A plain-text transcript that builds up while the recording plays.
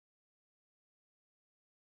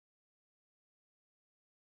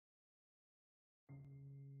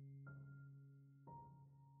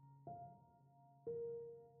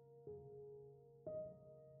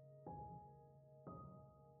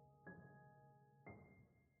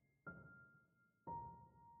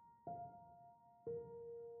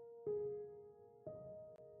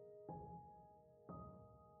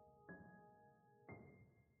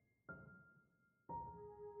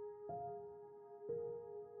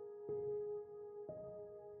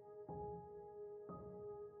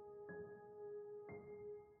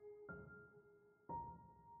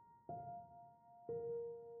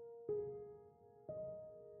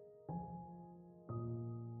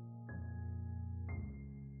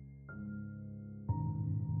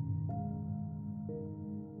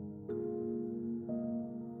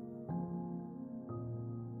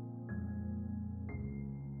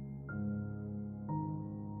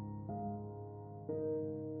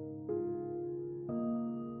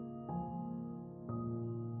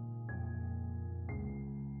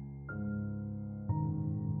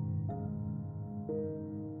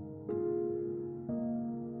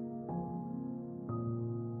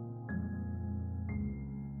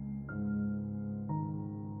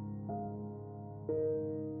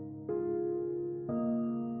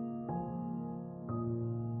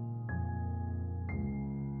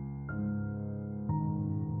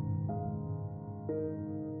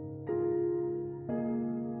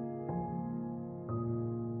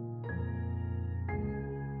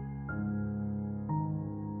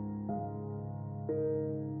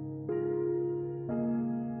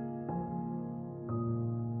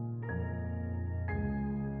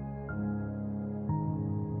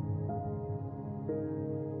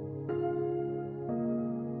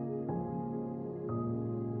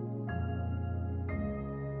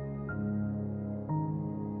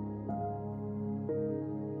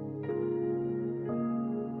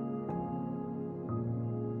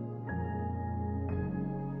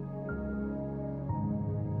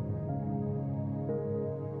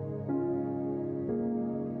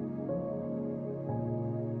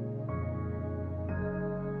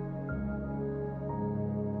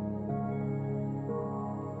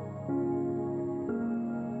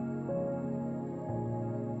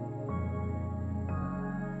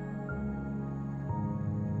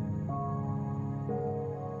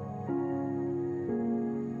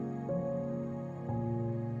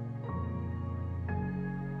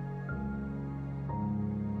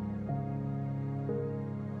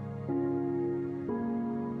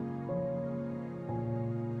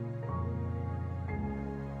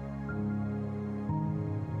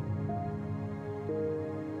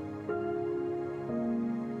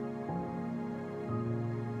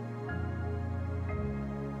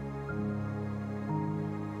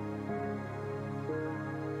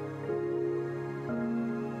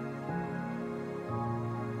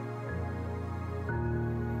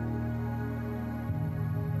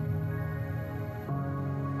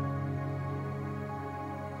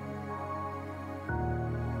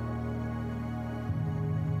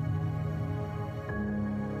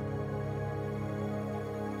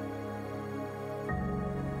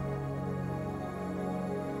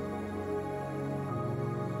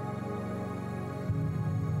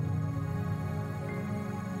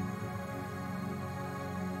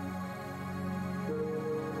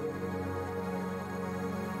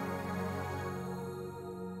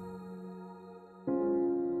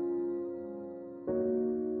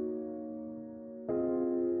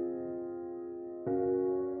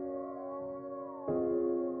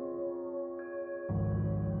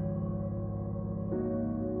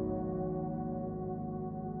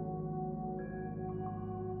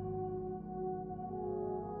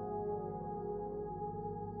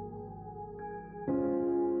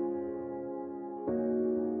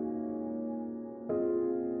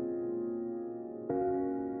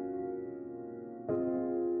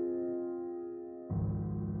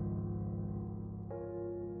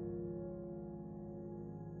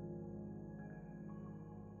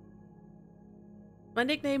my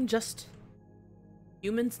nickname just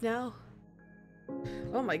humans now?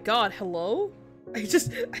 Oh my god, hello? I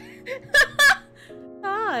just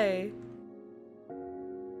Hi.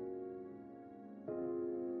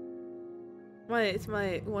 It's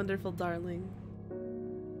my wonderful darling.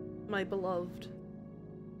 My beloved.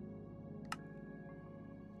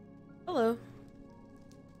 Hello.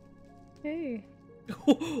 Hey.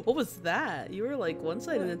 What was that? You were like one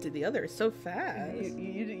side and then to the other so fast.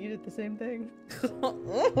 You did the same thing.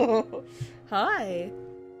 Oh, hi.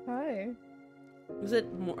 Hi. Was it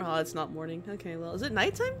oh, it's not morning. Okay, well, is it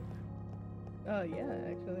nighttime? Oh, yeah,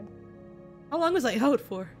 actually. How long was I out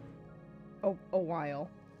for? Oh, a while.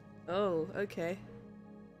 Oh, okay.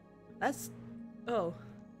 That's... oh.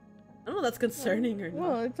 I don't know if that's concerning or not.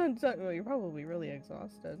 Well, it's well, you're probably really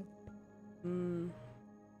exhausted. Hmm.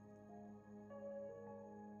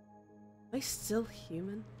 Am I still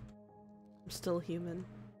human? I'm still human.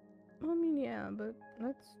 I mean, yeah, but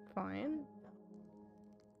that's fine.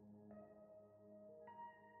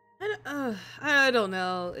 I don't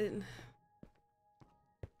know.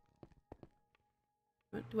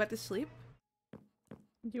 Do I have to sleep?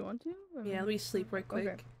 Do you want to? Yeah, let me sleep right quick.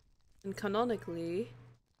 Okay. And canonically,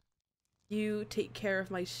 you take care of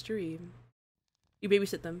my stream. You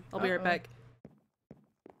babysit them. I'll be right back.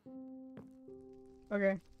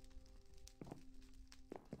 Okay.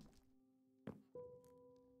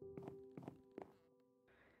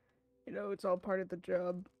 You know, it's all part of the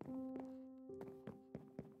job.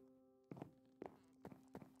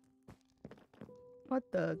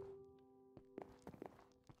 What the?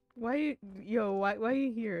 Why are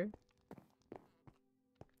you here?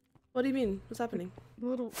 What do you mean? What's happening?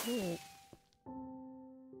 Little.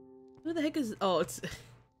 Who the heck is? Oh, it's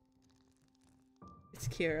it's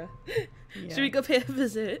Kira. Yeah. Should we go pay a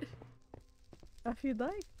visit? If you'd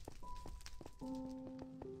like.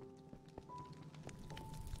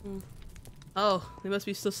 Oh, they must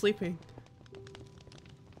be still sleeping.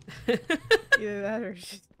 Either that or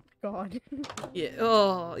she's gone. Yeah.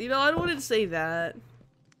 Oh, you know, I don't want to say that.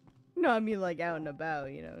 No, I mean like out and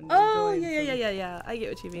about, you know. Oh, yeah. I get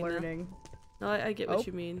what you mean. Learning. No, I get what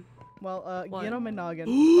you mean. Well, What? get on my noggin.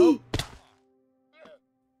 Oh.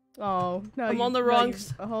 Oh, no. I'm on the wrong.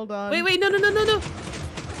 Hold on. Wait, no. Nope,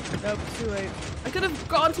 too late. I could have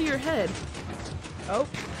gone to your head. Oh.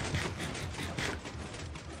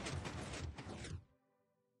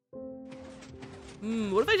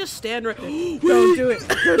 What if I just stand right? Don't do it!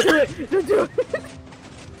 Don't do it! Don't do it!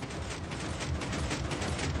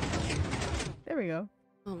 There we go.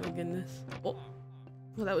 Oh my goodness. Oh,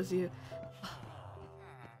 that was you.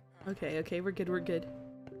 Okay, we're good.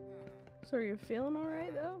 So are you feeling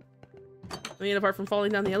alright though? I mean, apart from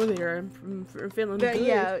falling down the elevator, I'm feeling good.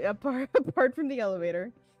 Yeah, apart from the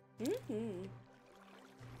elevator.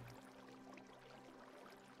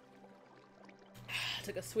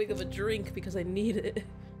 Took a swig of a drink because I need it.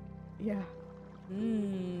 Yeah.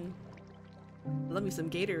 Love me some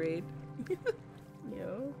Gatorade.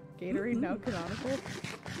 Yo, Gatorade now canonical?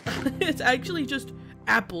 It's actually just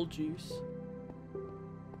apple juice.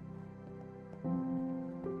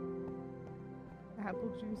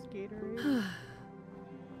 Apple juice Gatorade?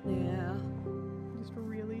 Yeah. Just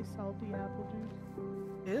really salty apple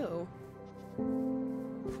juice. Ew.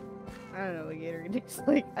 I don't know what Gatorade tastes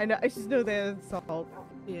like. I just know that it's salt.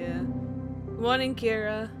 Yeah. Morning,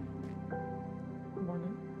 Kira.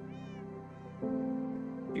 Morning.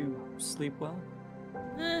 You sleep well?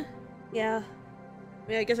 Yeah. I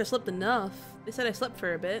mean, I guess I slept enough. They said I slept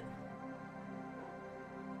for a bit.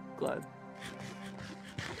 Glad.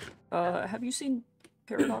 Have you seen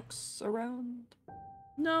Paradox around?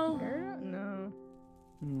 No.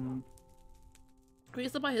 No. We can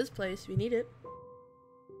stop by his place if you need it.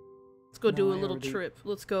 Let's go do a little trip.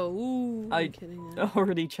 Let's go. Ooh. I'm kidding.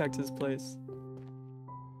 Already checked his place.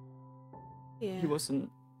 Yeah. He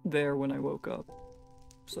wasn't there when I woke up,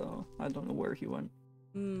 so I don't know where he went.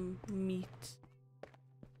 Meat.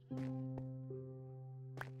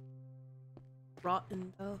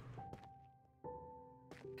 Rotten though.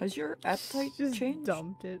 Has your appetite Just changed?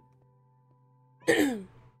 dumped it. Kind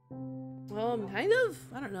of.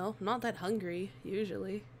 I don't know. I'm not that hungry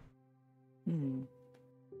usually.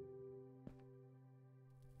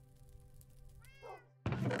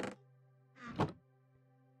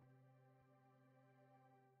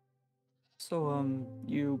 So,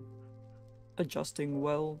 you adjusting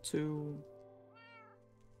well to,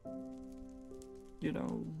 you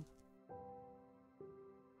know...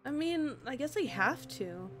 I mean, I guess I have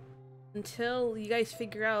to. Until you guys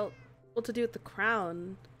figure out what to do with the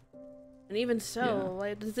crown. And even so, I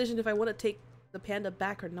have a decision if I want to take the panda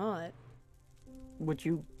back or not. Would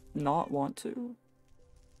you not want to?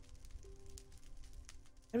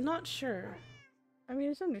 I'm not sure. I mean,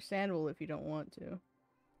 it's understandable if you don't want to.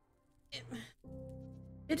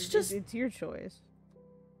 It's just it's your choice.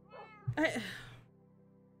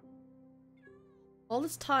 all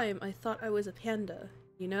this time I thought I was a panda,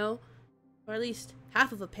 you know? Or at least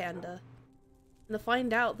half of a panda. And to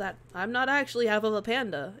find out that I'm not actually half of a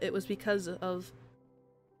panda, it was because of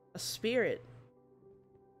a spirit.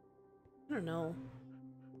 I don't know.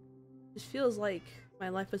 It feels like my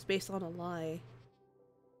life was based on a lie.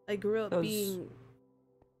 I grew up being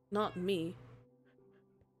not me.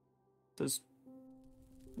 How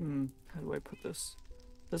do I put this?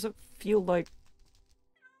 Does it feel like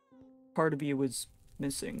part of you was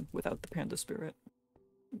missing without the panda spirit?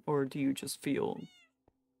 Or do you just feel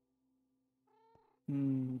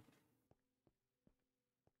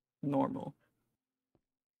normal?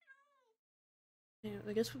 Yeah,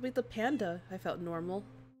 I guess with the panda, I felt normal.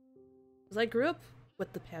 Because I grew up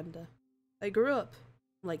with the panda. I grew up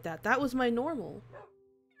like that. That was my normal.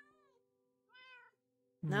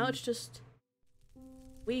 Now it's just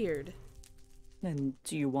weird. And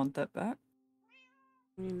do you want that back?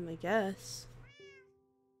 I mean, I guess.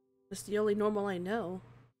 It's the only normal I know.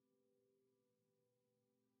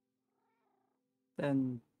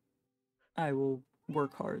 Then I will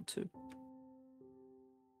work hard to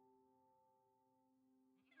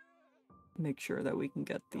make sure that we can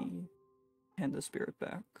get the panda spirit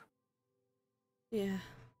back. Yeah.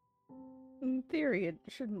 In theory, it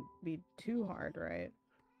shouldn't be too hard, right?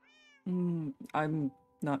 I'm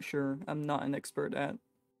not sure. I'm not an expert at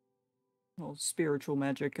spiritual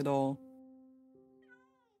magic at all.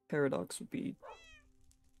 Paradox would be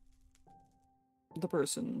the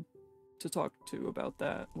person to talk to about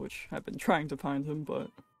that, which I've been trying to find him, but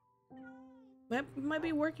Might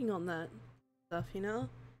be working on that stuff, you know?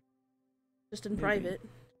 Just in maybe. private.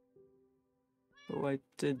 So I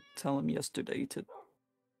did tell him yesterday to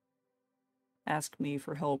ask me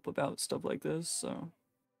for help about stuff like this, so...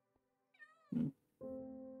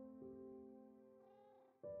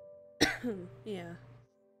 Yeah.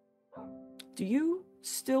 Do you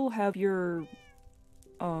still have your,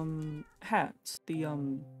 hats? The,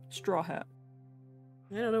 straw hat?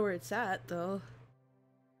 I don't know where it's at, though.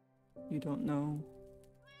 You don't know?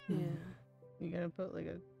 Yeah. You gonna put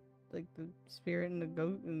like the spirit and the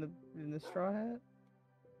goat in the straw hat?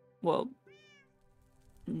 Well,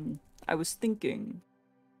 I was thinking,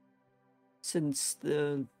 since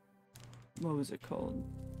the, what was it called?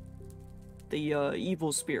 The,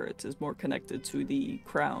 evil spirit is more connected to the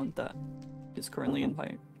crown that is currently in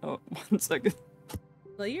my, oh, 1 second.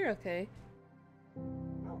 Well, you're okay.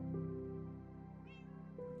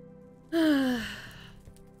 I'm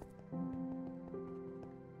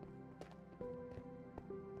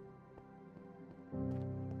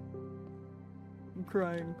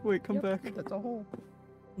crying. Wait, come back. That's a hole.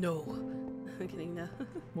 No. I'm kidding now.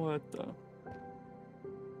 What the?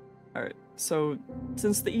 Alright, so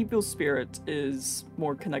since the evil spirit is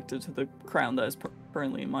more connected to the crown that is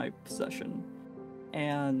currently in my possession,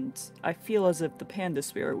 and I feel as if the panda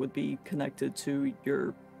spirit would be connected to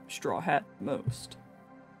your straw hat most.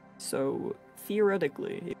 So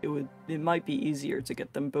theoretically, it might be easier to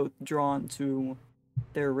get them both drawn to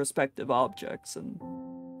their respective objects, and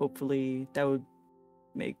hopefully that would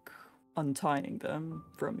make untying them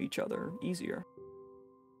from each other easier.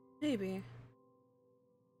 Maybe.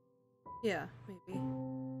 Yeah, maybe.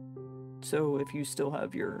 So if you still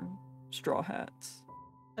have your straw hats,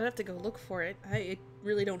 I'd have to go look for it. I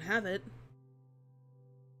really don't have it.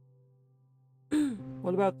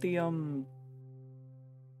 what about the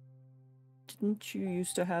didn't you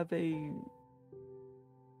used to have a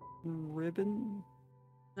ribbon?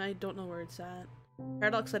 I don't know where it's at.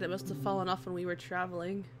 Paradox said it must have fallen off when we were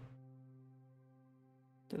traveling.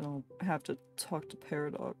 Then I'll have to talk to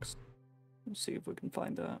Paradox and see if we can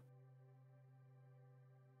find that.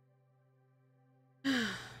 I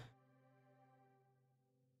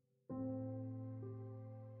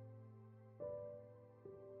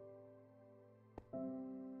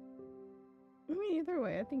mean, either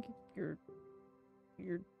way, I think you're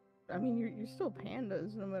I mean, you're still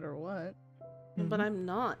pandas no matter what. But I'm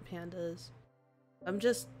not pandas. I'm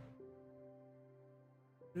just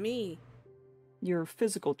me. Your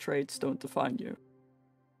physical traits don't define you.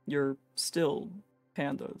 You're still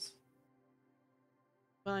pandas.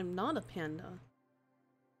 But I'm not a panda.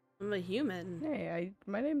 I'm a human. Hey,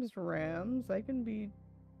 my name is Rams. I can be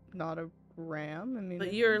not a ram. I mean,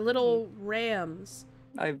 But you're little rams.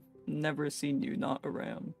 I've never seen you not a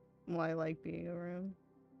ram. Well, I like being a ram.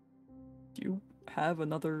 Do you have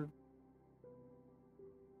another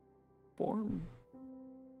form?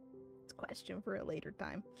 It's a question for a later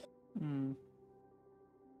time.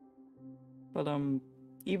 But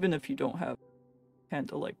even if you don't have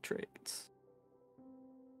panda-like traits,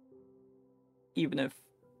 even if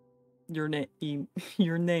your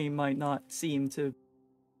name might not seem to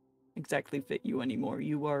exactly fit you anymore,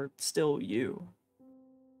 you are still you.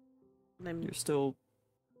 You're still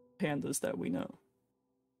pandas that we know.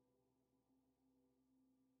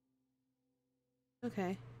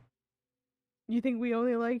 Okay. You think we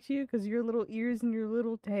only liked you because your little ears and your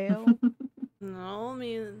little tail? No, I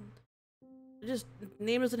mean, just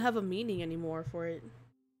name doesn't have a meaning anymore for it.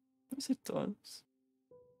 Yes, it does.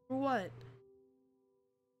 For what?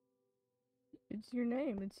 It's your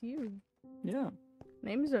name. It's you. Yeah.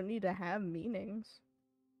 Names don't need to have meanings.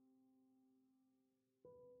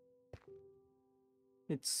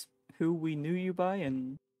 It's who we knew you by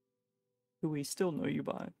and who we still know you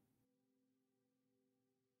by.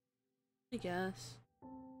 I guess.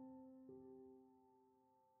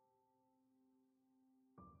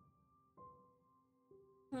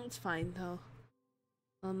 Well, it's fine though.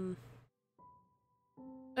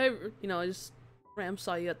 I just Ram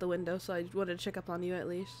saw you at the window, so I wanted to check up on you at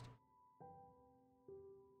least.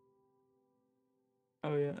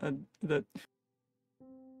 Oh yeah, that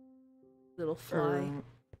Little fly.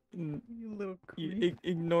 You little creep.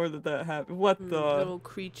 Ignore that happened. What the? Little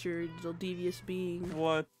creature, little devious being.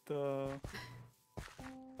 What the?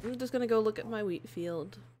 I'm just gonna go look at my wheat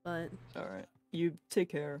field, but... Alright, you take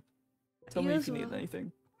care. Tell me if you need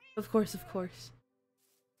anything. Of course, of course.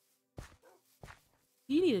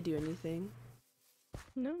 Do you need to do anything?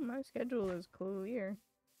 No, my schedule is clear.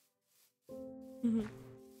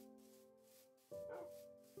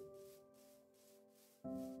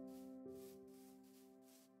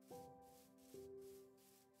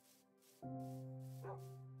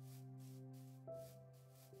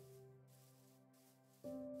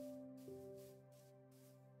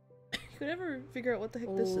 Could ever figure out what the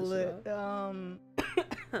heck this is about?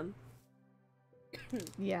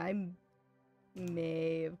 Yeah, I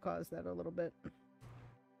may have caused that a little bit.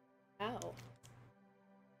 How?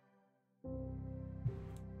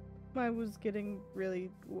 I was getting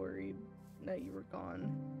really worried that you were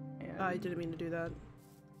gone. And I didn't mean to do that.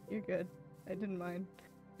 You're good. I didn't mind.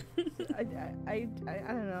 I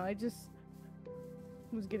don't know. I just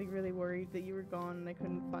was getting really worried that you were gone and I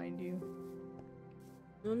couldn't find you.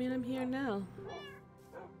 I mean, I'm here now.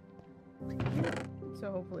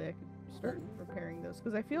 So hopefully I can start repairing those.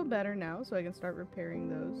 Because I feel better now, so I can start repairing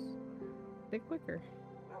those a bit quicker.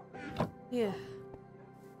 Yeah.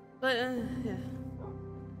 But, yeah.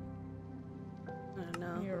 I don't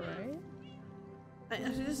know. You're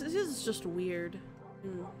right. This is just weird.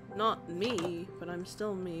 Not me, but I'm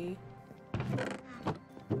still me.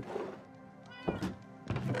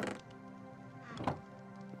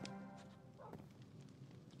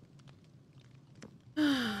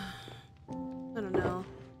 I don't know.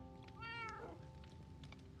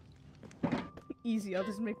 Easy, I'll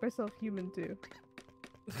just make myself human too.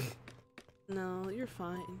 No, you're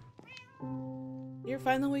fine. You're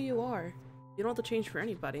fine the way you are. You don't have to change for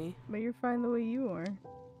anybody. But you're fine the way you are.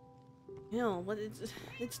 You know, but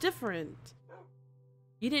it's different.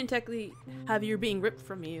 You didn't technically have your being ripped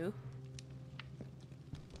from you.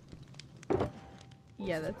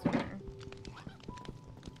 Yeah, that's fair.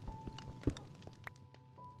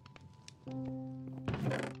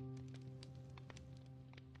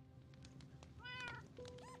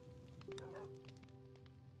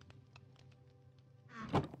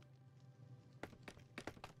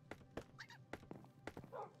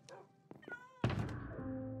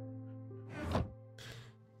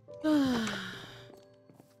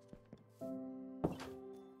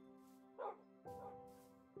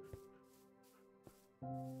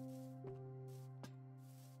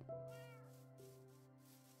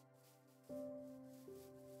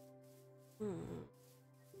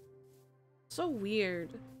 So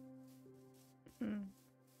weird. Hmm.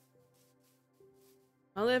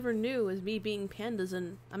 All I ever knew was me being pandas,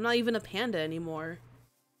 and I'm not even a panda anymore.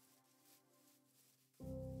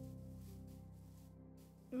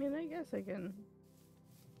 I mean, I guess I can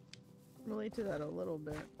relate to that a little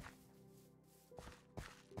bit.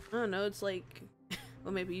 I don't know, it's like,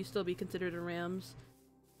 well, maybe you still be considered a rams.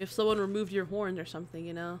 If someone removed your horns or something,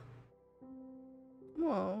 you know?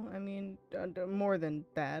 Well, I mean, more than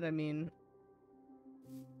that, I mean,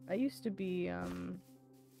 I used to be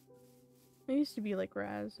like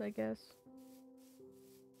Raz, I guess.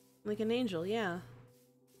 Like an angel, yeah.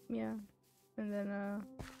 Yeah. And then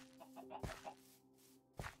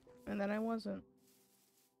I wasn't.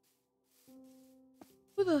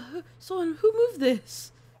 Who moved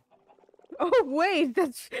this? Oh wait,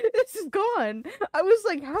 this is gone. I was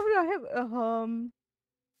like, how did I have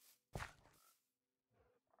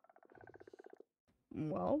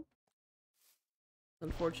Well,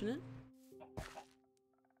 Unfortunate.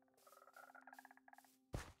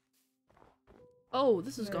 Oh,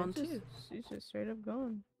 this is gone too. She's just straight up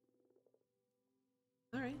gone.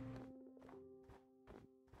 Alright.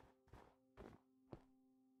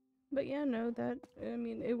 But yeah, no, that, I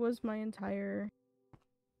mean, it was my entire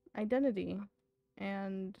identity.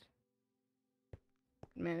 And,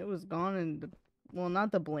 man, it was gone in the, well,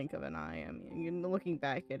 not the blink of an eye. I mean, looking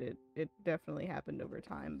back at it, it definitely happened over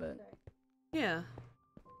time, but Yeah.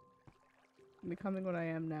 becoming what I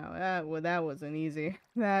am now, that wasn't easy.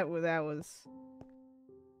 That was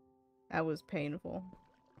painful.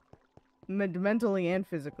 Mentally and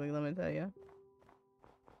physically, let me tell you.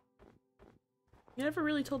 You never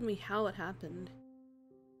really told me how it happened.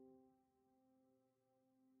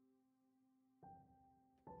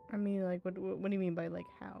 I mean, like, what do you mean by, like,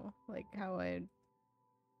 how? Like, how I...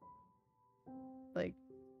 Like...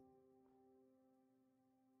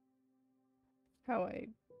 How I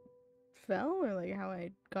fell? Or, like, how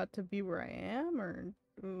I got to be where I am? Or,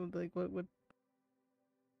 like, what...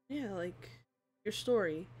 Yeah, like, your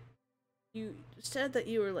story. You said that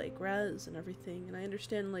you were, like, Raz and everything, and I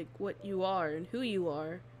understand, like, what you are and who you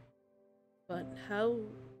are. But how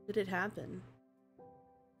did it happen?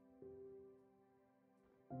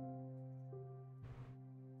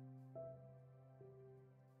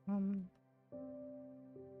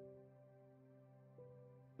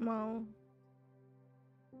 Well...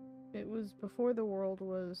 It was before the world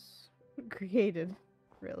was created,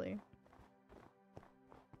 really.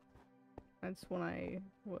 That's when I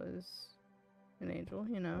was an angel,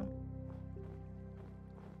 you know?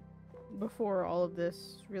 Before all of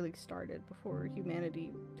this really started, before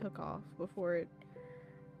humanity took off, before it...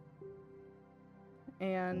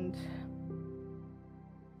 And...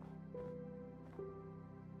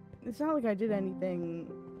 It's not like I did anything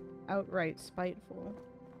outright spiteful.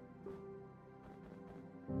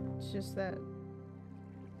 It's just that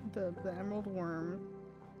the Emerald Worm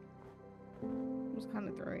was kind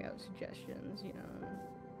of throwing out suggestions, you know,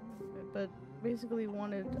 but basically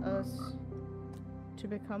wanted us to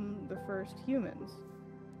become the first humans.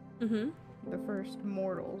 Mm-hmm. The first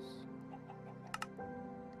mortals.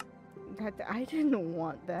 I didn't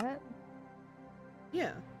want that.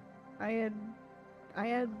 Yeah. I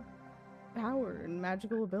had power and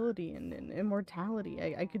magical ability and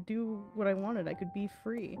immortality. I could do what I wanted. I could be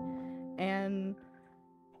free. And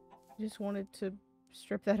just wanted to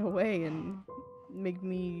strip that away and make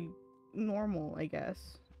me normal, I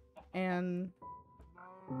guess. And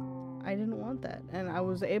I didn't want that. And I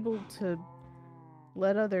was able to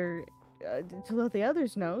let the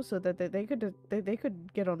others know so that they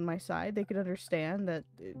could get on my side. They could understand that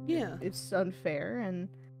it's unfair, and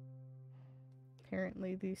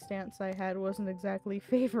apparently the stance I had wasn't exactly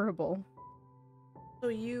favorable. So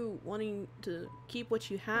you wanting to keep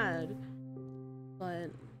what you had,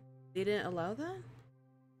 but they didn't allow that?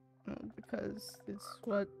 Well, because it's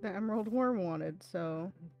what the Emerald Worm wanted,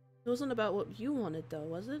 so... It wasn't about what you wanted, though,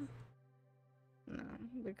 was it? No,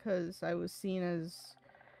 because I was seen as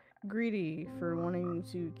greedy for wanting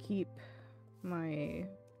to keep my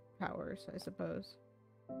powers, I suppose.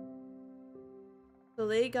 So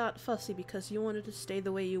they got fussy because you wanted to stay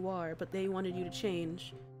the way you are, but they wanted you to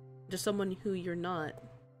change to someone who you're not.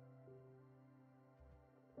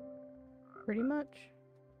 Pretty much.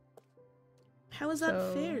 How is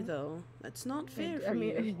that fair, though? That's not fair for you. I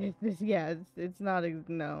mean, yeah, it's not,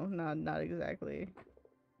 no, not exactly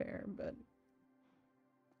fair, but...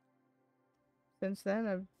 Since then,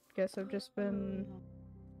 I guess I've just been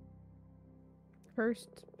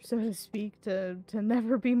cursed, so to speak, to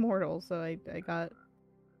never be mortal, so I got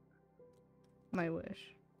my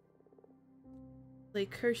wish. They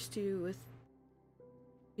cursed you with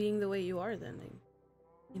being the way you are then,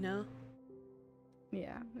 you know?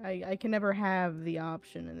 Yeah, I can never have the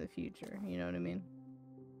option in the future, you know what I mean?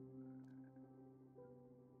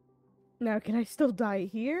 Now, can I still die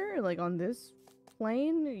here? Like, on this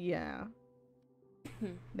plane? Yeah.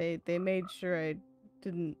 They made sure I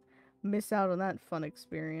didn't miss out on that fun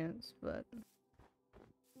experience, but...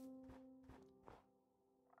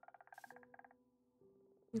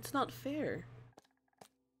 It's not fair.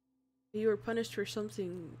 You were punished for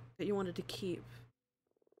something that you wanted to keep.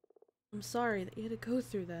 I'm sorry that you had to go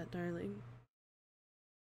through that, darling.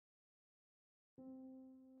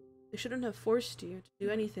 They shouldn't have forced you to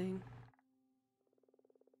do anything.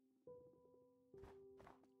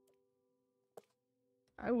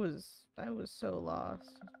 I was so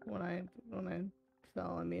lost when I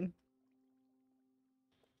fell. I mean,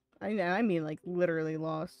 I mean, like, literally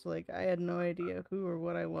lost. Like, I had no idea who or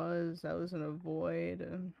what I was. I was in a void.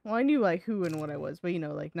 And, well, I knew, like, who and what I was, but, you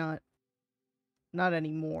know, like, not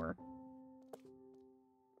anymore.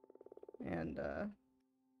 And,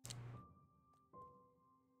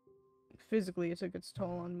 physically, it took its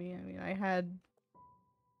toll on me. I mean, I had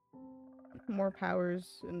more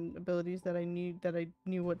powers and abilities that I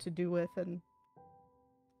knew what to do with, and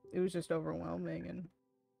it was just overwhelming. And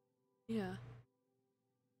Yeah.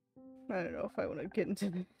 I don't know if I want to get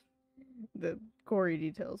into the gory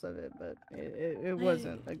details of it, but it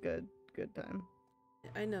wasn't a good time.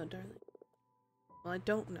 I know, darling. Well, I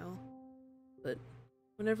don't know. But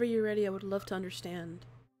whenever you're ready, I would love to understand.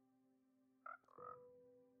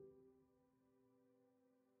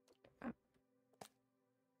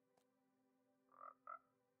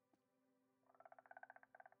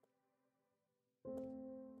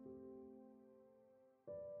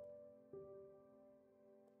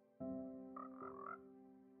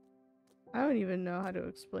 I don't even know how to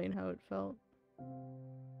explain how it felt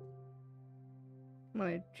when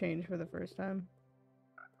I changed for the first time.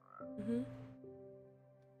 Mm-hmm.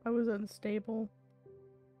 I was unstable.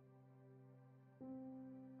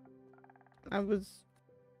 I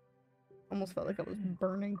almost felt like I was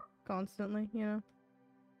burning constantly, you know?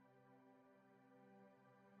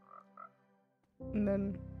 And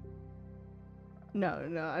then...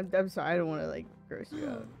 No, I'm sorry, I don't want to, like, gross you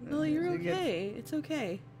out. No, you're okay. It's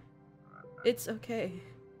okay. It's okay.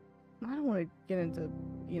 I don't want to get into,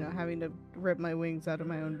 you know, having to rip my wings out of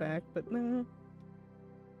my own back, but nah.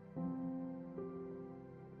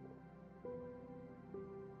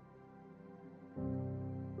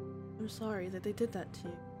 I'm sorry that they did that to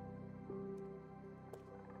you.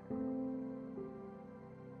 I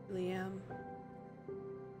really am.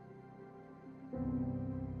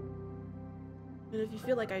 And if you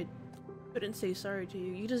feel like I couldn't say sorry to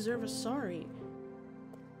you, you deserve a sorry.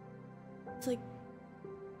 It's like,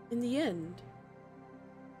 in the end,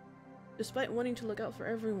 despite wanting to look out for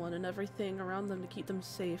everyone and everything around them to keep them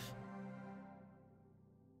safe,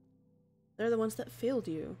 they're the ones that failed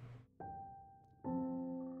you.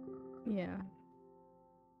 Yeah.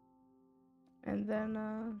 And then,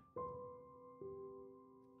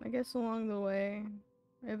 I guess along the way,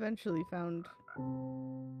 I eventually found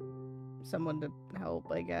someone to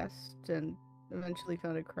help, I guess, and eventually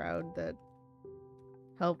found a crowd that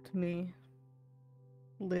helped me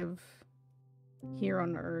live here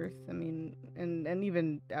on Earth. I mean, and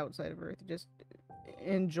even outside of Earth, just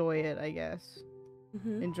enjoy it, I guess.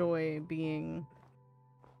 Mm-hmm. Enjoy being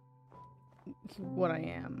what I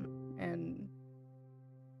am, and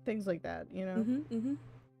things like that, you know? Mm-hmm. Mm-hmm.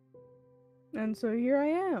 And so here I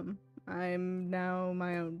am. I'm now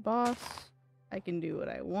my own boss. I can do what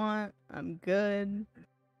I want. I'm good.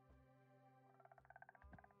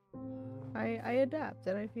 I adapt,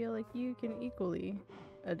 and I feel like you can equally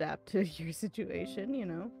adapt to your situation, you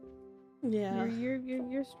know? Yeah.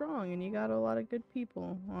 You're strong, and you got a lot of good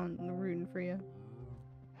people on rooting for you.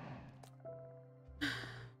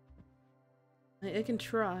 I can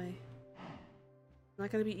try. Not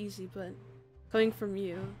gonna be easy, but coming from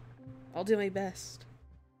you, I'll do my best.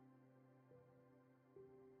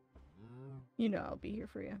 You know I'll be here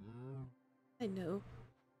for you. I know.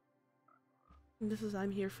 And this is I'm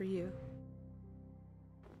here for you.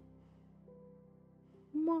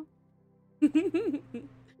 Mwah.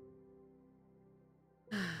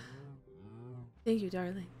 Thank you,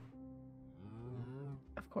 darling.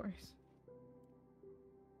 Of course.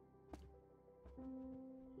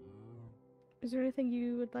 Is there anything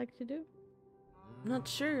you would like to do? I'm not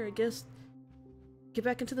sure. I guess get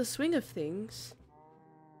back into the swing of things.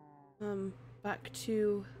 Back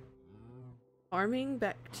to farming,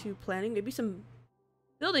 back to planning. Maybe some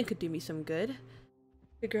building could do me some good.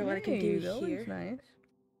 Figure out what I can do here. Nice.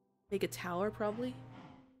 Make a tower, probably.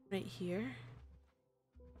 Right here.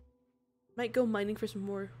 Might go mining for some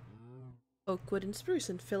more oak wood and spruce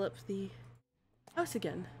and fill up the house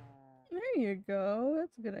again. There you go.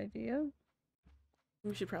 That's a good idea.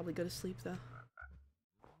 We should probably go to sleep, though.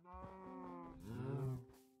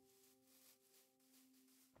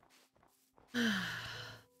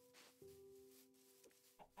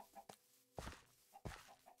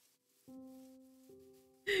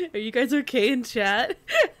 Are you guys okay in chat?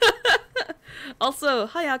 Also,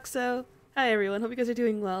 hi Oxo. Hi everyone, hope you guys are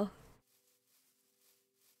doing well.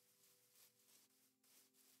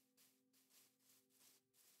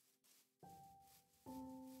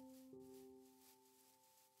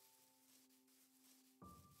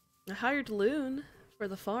 I hired Loon for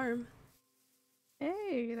the farm.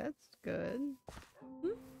 Hey, that's good. I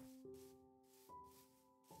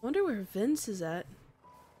wonder where Vince is at.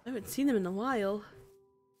 I haven't seen them in a while.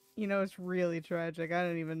 You know, it's really tragic. I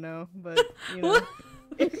don't even know, but you know,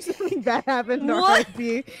 if something bad happened to What?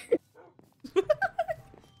 RIP.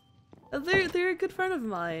 They're a good friend of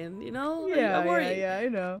mine, you know? Yeah, I worry, yeah, I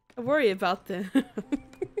know. I worry about them. I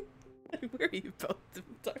worry about them,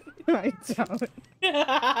 darling. I don't.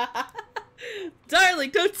 Darling,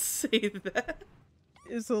 don't say that.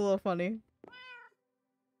 It's a little funny.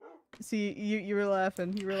 See, you were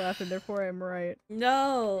laughing. You were laughing. Therefore, I'm right.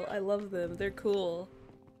 No, I love them. They're cool.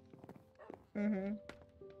 Mm-hmm.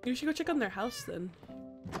 You should go check on their house then.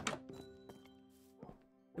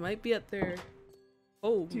 It might be at their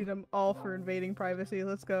home. Dude, I'm all for invading privacy.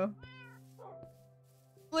 Let's go.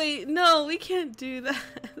 Wait, no, we can't do that.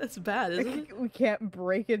 That's bad, isn't it? We can't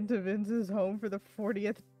break into Vince's home for the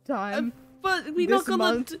 40th time. But we this knock on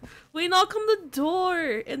month. we knock on the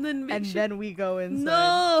door and then make And sure. then we go inside.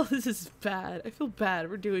 No, this is bad. I feel bad.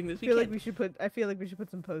 We're doing this. I feel like we should put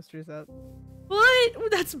some posters up. What?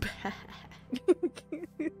 That's bad.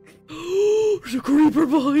 There's a creeper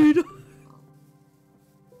behind.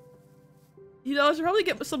 You know, I should probably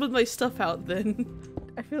get some of my stuff out then.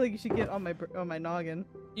 I feel like you should get on my noggin.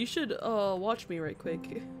 You should watch me right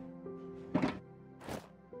quick.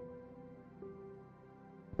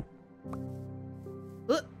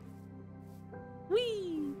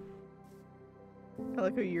 Whee! I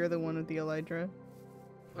like how you're the one with the elytra.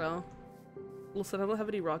 Well, listen, I don't have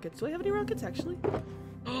any rockets. Do I have any rockets actually?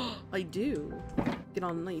 I do. Get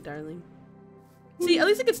on me, darling. See, at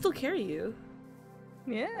least I can still carry you.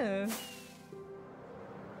 Yeah.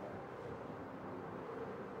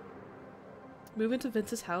 Move into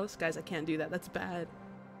Vince's house? Guys, I can't do that. That's bad.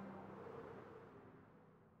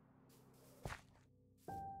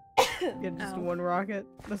 Get just Ow. one rocket.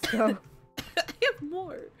 Let's go. I have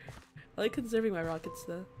more. I like conserving my rockets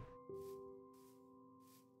though.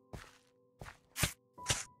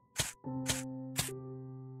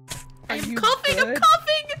 I'm coughing! I'm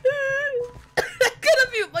coughing! I gotta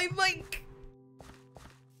mute my mic!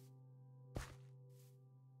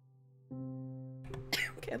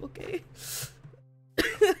 Okay, I'm okay.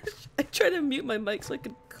 I tried to mute my mic so I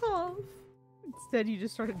could cough. Instead, you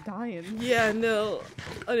just started dying. Yeah, no.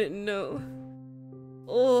 I didn't know.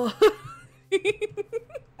 Oh.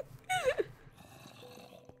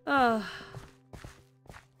 Ah.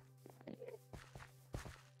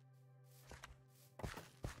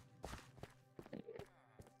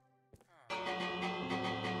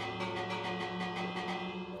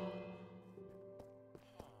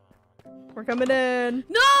 We're coming in.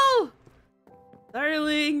 No!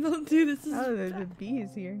 Darling, don't do this. This is Oh, the bad.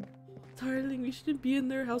 bees here. Darling, we shouldn't be in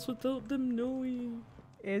their house without them knowing.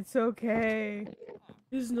 It's okay.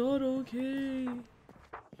 It's not okay.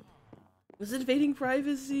 It's invading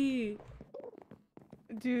privacy.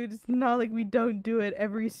 Dude, it's not like we don't do it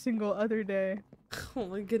every single other day. Oh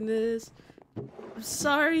my goodness. I'm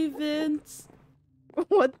sorry, Vince.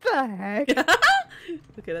 What the heck?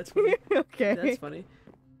 Okay, that's funny. Okay. That's funny.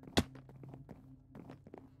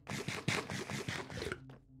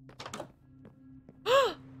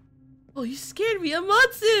 Oh, you scared me,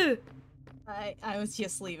 Amatsu! I was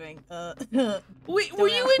just leaving. Wait, Don't were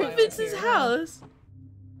you ask why I in was Vince's here. house?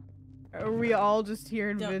 Are we all just here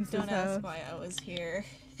in Don't Vince's house? ask why I was here.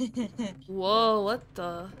 Whoa, what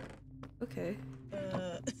the? Okay.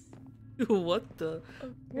 What the?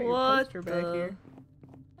 Got your What poster back the? here.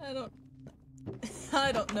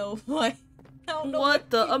 I don't know why. I don't know What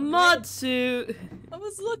the? he did. Amatsu! I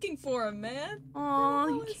was looking for him, man. Aw, Where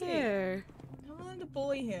you was he? care. I wanted to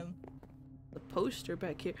bully him. The poster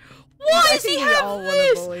back here. Why I does he think we all have wanna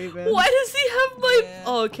this? bully Vince. Why does he have my? Yeah.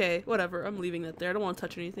 Oh, okay, whatever. I'm leaving that there. I don't want to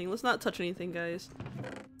touch anything. Let's not touch anything, guys.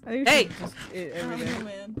 I think we Hey! should just eat I don't know, everything.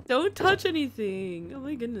 man. Don't touch anything. Oh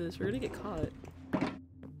my goodness, we're gonna get caught.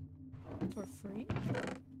 For free?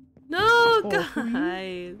 No, For free?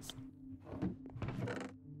 guys.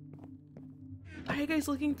 Why are you guys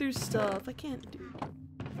looking through stuff? I can't do.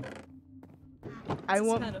 I This is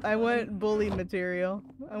want kinda I funny. want bully material.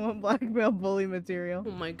 I want blackmail bully material.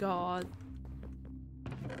 Oh my god.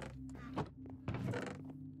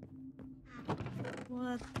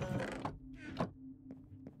 What the?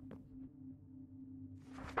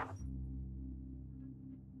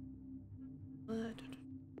 What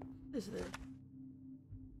is this?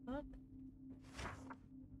 Fuck?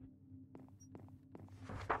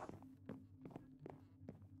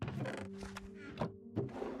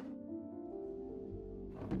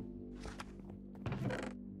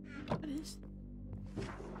 What is?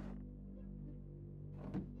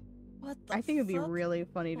 What the I think it'd be fuck? really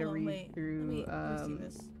funny to Hold on, read wait. through Let me see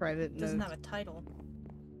this. private It doesn't notes. have a title.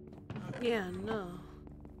 Yeah, no.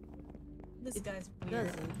 This It guy's weird.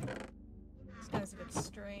 doesn't. This guy's a bit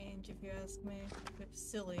strange, if you ask me. A bit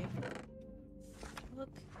silly. Look.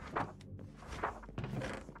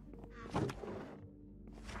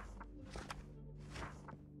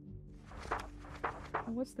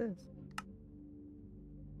 What's this?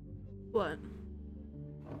 What?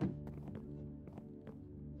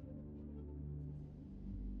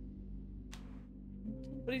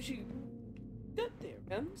 What did you get there,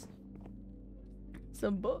 Ems?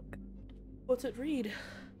 Some book. What's it read?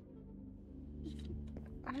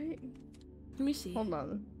 Let Let me see. Hold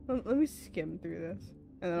on. Let me skim through this,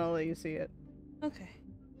 and then I'll let you see it. Okay.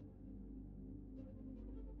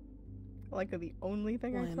 Like the only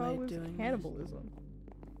thing Why I am saw I was doing this? cannibalism.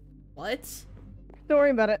 What? Don't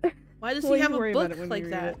worry about it. Why does Well, he you have a worry about book it when you like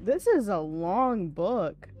read that? it. This is a long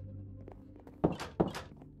book.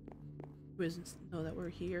 Who doesn't know that we're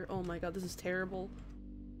here? Oh my god, this is terrible.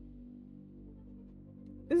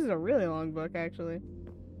 This is a really long book, actually.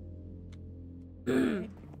 Let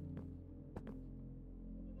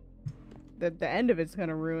The end of it's kind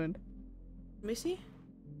of ruined. me see.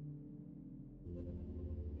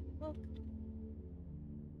 Look.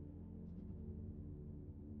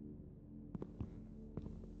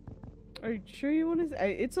 Are you sure you want to?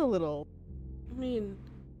 It's a little. I mean,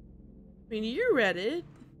 you read it.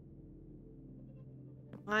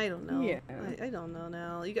 I don't know. Yeah. I don't know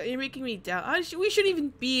now. You're making me doubt. We shouldn't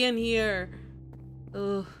even be in here.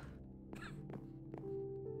 Ugh.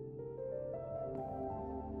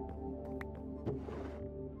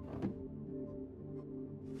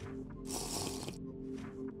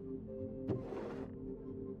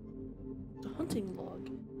 The hunting log.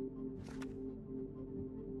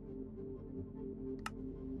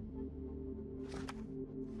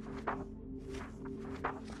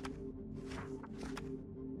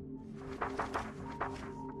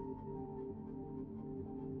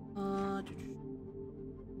 Uh,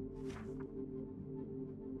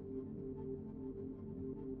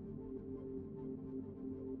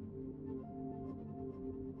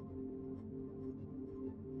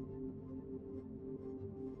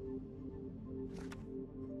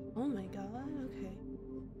 Oh my god, okay.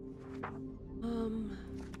 Um.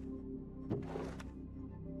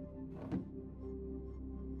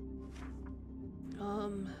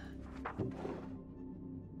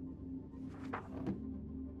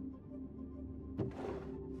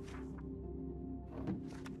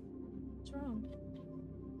 What's wrong?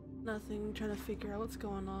 Nothing. Trying to figure out what's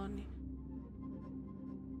going on.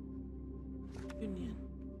 Union.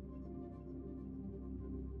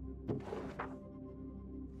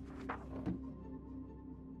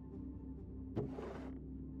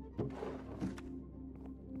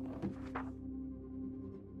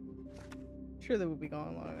 Sure, that we'll be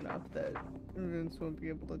gone long enough that Vince won't be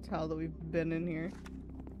able to tell that we've been in here.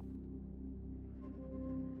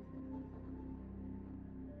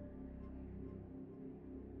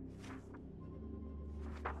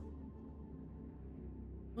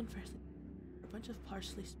 One first. A bunch of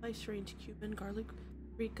parsley, spice range, cumin, garlic,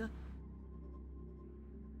 paprika,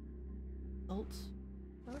 salt.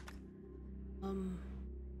 Look.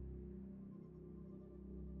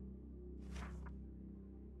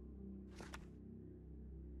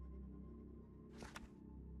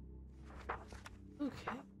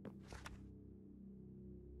 Okay.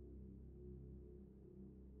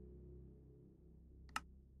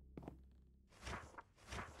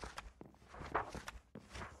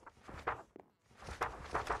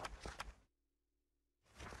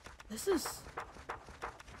 This is...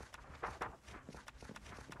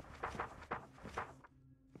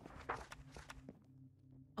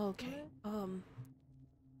 Okay,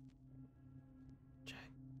 Jack.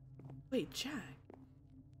 Wait, Jack.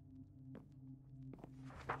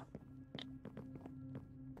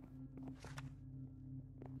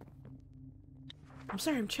 I'm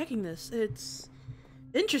sorry, I'm checking this. It's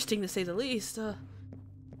interesting to say the least.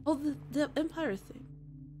 Oh, the Empire thing.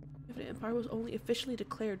 The Empire was only officially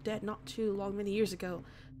declared dead not too many years ago,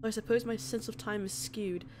 so I suppose my sense of time is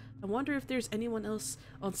skewed. I wonder if there's anyone else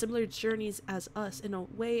on similar journeys as us. In a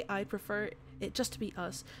way, I'd prefer it just to be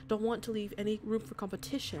us. Don't want to leave any room for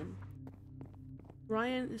competition.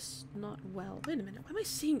 Ryan is not well. Wait a minute, what am I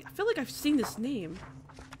seeing? I feel like I've seen this name.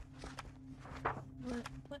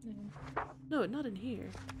 What name? No, not in here.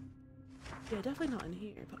 Yeah, definitely not in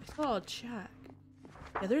here, but I saw Jack.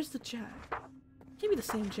 Yeah, there's the Jack. Can't be the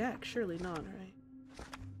same Jack, surely not, right?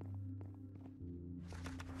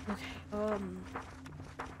 Okay,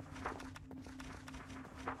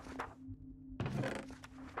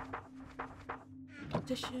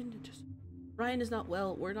 Addition, just Ryan is not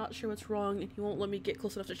well. We're not sure what's wrong, and he won't let me get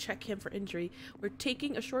close enough to check him for injury. We're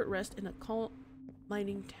taking a short rest in a coal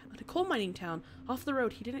mining town off the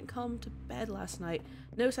road. He didn't come to bed last night.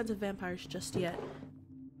 No signs of vampires just yet.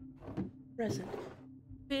 Present.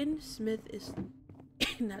 Finn Smith is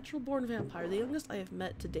a natural-born vampire, the youngest I have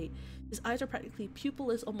met to date. His eyes are practically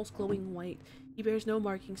pupilless, almost glowing white. He bears no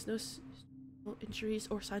markings, no injuries,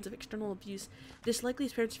 or signs of external abuse. It is likely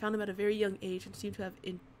his parents found him at a very young age and seem to have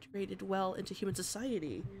integrated well into human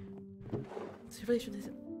society. I'm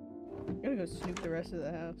gonna go snoop the rest of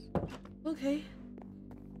the house. Okay.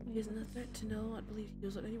 He isn't a threat to know. I believe he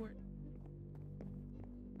goes on anywhere.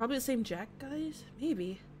 Probably the same Jack guys?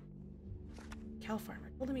 Maybe. Cow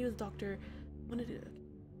farmer. Told him he was a doctor. Wanted to.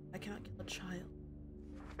 I cannot kill a child.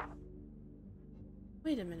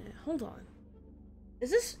 Wait a minute. Hold on. Is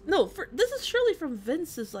this no? This is surely from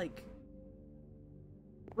Vince's like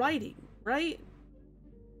writing, right?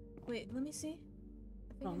 Wait, let me see.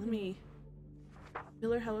 Oh, let me.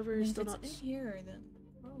 Miller, however, is still not in here. Then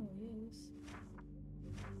oh yes.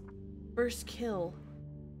 First kill.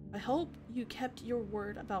 I hope you kept your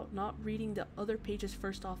word about not reading the other pages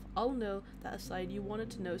first off. I'll know that aside you wanted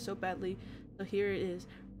to know so badly, so here it is.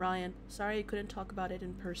 Ryan, sorry I couldn't talk about it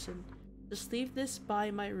in person. Just leave this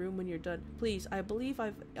by my room when you're done. Please, I believe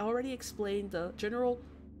I've already explained the general...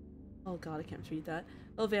 Oh god, I can't read that.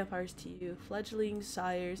 Oh, vampires to you. Fledglings,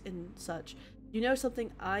 sires, and such. You know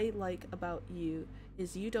something I like about you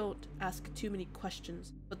is you don't ask too many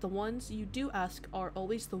questions, but the ones you do ask are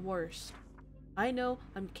always the worst. I know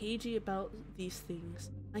I'm cagey about these things.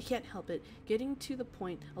 I can't help it. Getting to the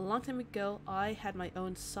point, a long time ago, I had my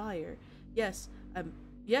own sire. Yes,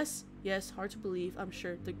 yes, hard to believe, I'm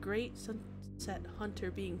sure. The great sunset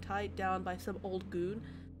hunter being tied down by some old goon.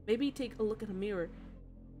 Maybe take a look in a mirror.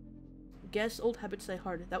 Guess old habits die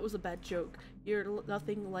hard. That was a bad joke. You're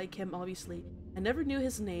nothing like him, obviously. I never knew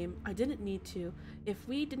his name. I didn't need to. If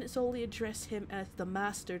we didn't solely address him as the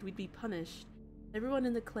master, we'd be punished. Everyone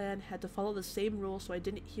in the clan had to follow the same rules, so I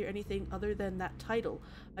didn't hear anything other than that title.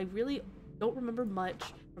 I really don't remember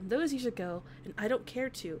much from those years ago, and I don't care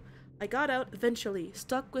to. I got out eventually,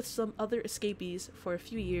 stuck with some other escapees for a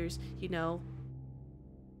few years, you know.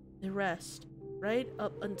 The rest. Right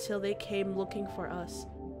up until they came looking for us.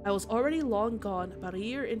 I was already long gone, about a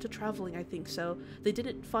year into traveling, I think so. They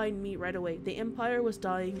didn't find me right away. The Empire was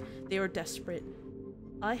dying, they were desperate.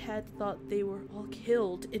 I had thought they were all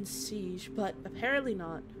killed in siege, but apparently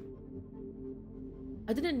not.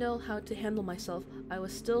 I didn't know how to handle myself. I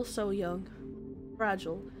was still so young.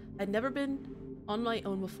 Fragile. I'd never been on my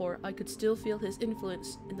own before. I could still feel his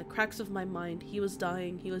influence in the cracks of my mind. He was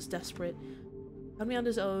dying. He was desperate. Found me on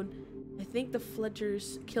his own. I think the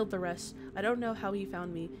Fledgers killed the rest. I don't know how he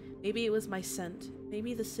found me. Maybe it was my scent.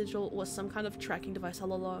 Maybe the sigil was some kind of tracking device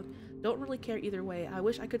all along. Don't really care either way. I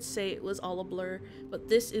wish I could say it was all a blur, but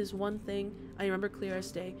this is one thing I remember clear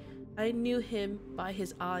as day. I knew him by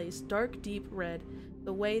his eyes, dark, deep red,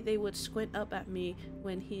 the way they would squint up at me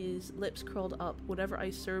when his lips curled up whenever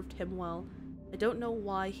I served him well. I don't know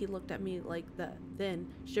why he looked at me like that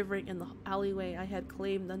then, shivering in the alleyway I had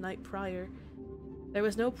claimed the night prior. There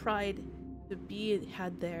was no pride to be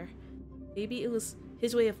had there. Maybe it was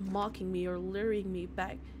his way of mocking me or luring me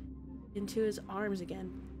back into his arms again.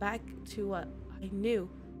 Back to what I knew.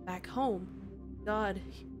 Back home. God,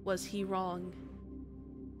 was he wrong.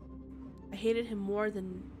 I hated him more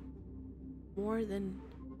than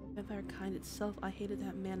vampire kind itself. I hated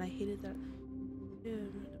that man. I hated that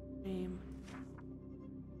name.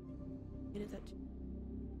 I hated that too.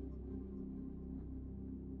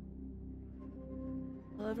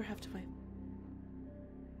 I'll ever have to fight.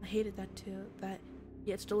 I hated that too. That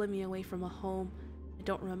he had stolen me away from a home I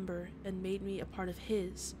don't remember and made me a part of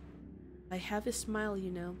his. I have his smile,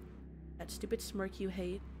 you know. That stupid smirk you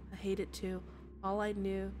hate. I hate it too. All I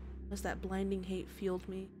knew was that blinding hate fueled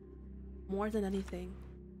me. More than anything.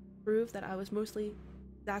 Proved that I was mostly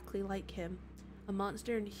exactly like him. A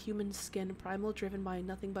monster in human skin, primal, driven by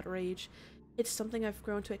nothing but rage. It's something I've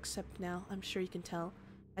grown to accept now, I'm sure you can tell.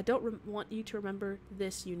 I don't want you to remember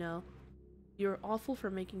this, you know. You're awful for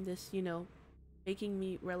making this, you know, making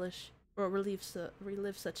me relish or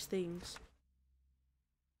relive such things.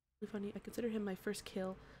 Really funny. I consider him my first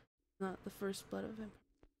kill, not the first blood of him.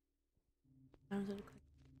 I was in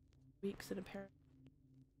weeks in a pair.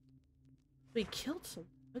 We killed some.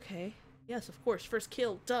 Okay. Yes, of course. First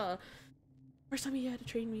kill. Duh. First time he had to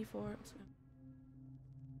train me for.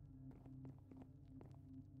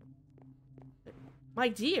 My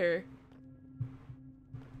dear.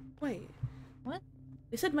 Wait. What?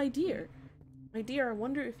 They said my dear. My dear, I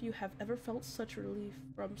wonder if you have ever felt such relief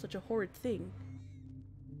from such a horrid thing.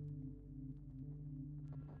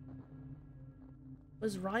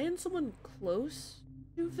 Was Ryan someone close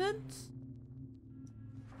to Vince?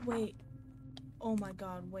 Wait. Oh my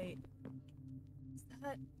god, wait. Is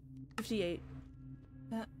that 58.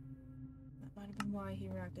 that might have been why he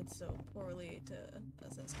reacted so poorly to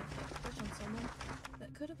assess crush on someone.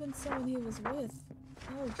 That could have been someone he was with.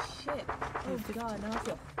 Oh shit. Oh god, now I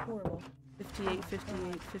feel horrible. 58,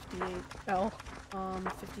 58, 58. L.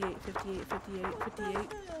 58, 58, 58,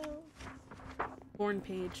 58. Torn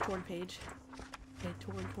page, torn page. Okay,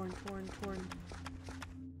 torn.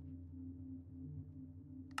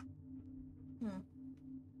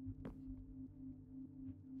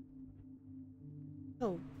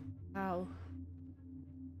 Oh, wow.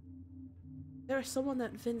 There was someone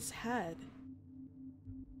that Vince had.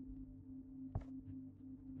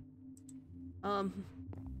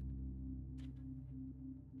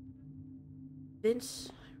 Vince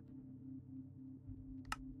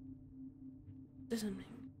doesn't make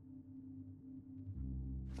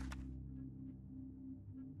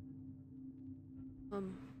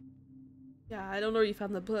yeah, I don't know where you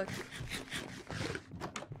found the book.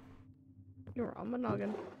 You're on my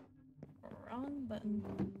noggin. Wrong button.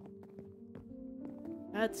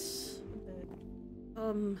 That's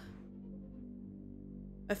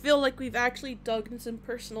I feel like we've actually dug in some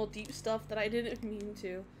personal deep stuff that I didn't mean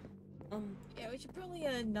to. Yeah, we should probably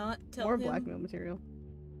not tell More him. blackmail material.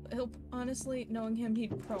 He'll honestly, knowing him,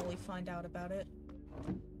 he'd probably find out about it.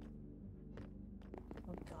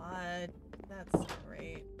 Oh god, that's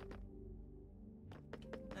great.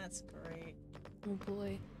 That's great. Oh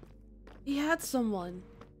boy. He had someone.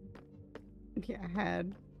 Yeah, I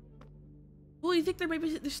had. Well, you think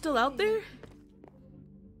they're still out there?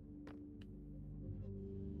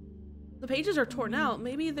 The pages are torn out.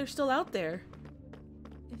 Maybe they're still out there.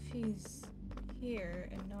 If he's here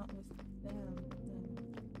and not with them,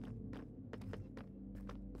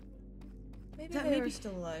 then maybe they're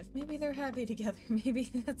still alive. Maybe they're happy together.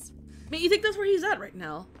 Maybe that's. You think that's where he's at right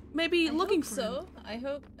now? Maybe I looking hope for so. him. I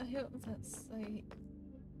hope that's like.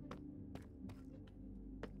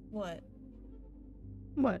 What?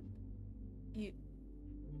 What? You.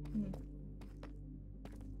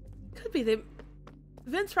 Could be.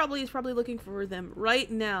 Vince is probably looking for them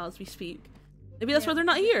right now as we speak. Maybe that's why they're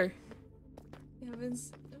not here. Yeah,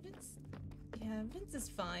 Vince is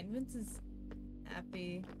fine. Vince is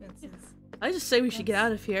happy. Vince is. I just say we should get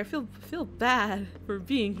out of here. I feel bad for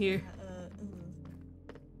being here.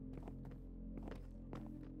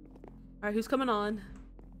 Alright, who's coming on?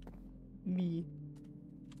 Me.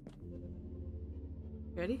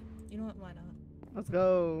 Ready? You know what? Why not? Let's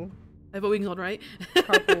go. I have a wings on, right?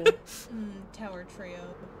 Carpool. Tower trio.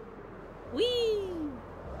 Whee!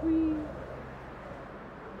 Whee.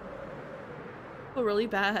 Oh, really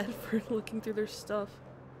bad for looking through their stuff.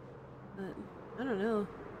 But, I don't know.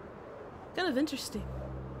 Kind of interesting.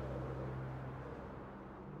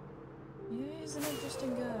 Yeah, he's an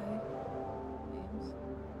interesting guy.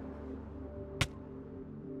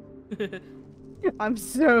 I'm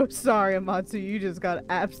so sorry, Amatsu. You just got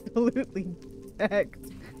absolutely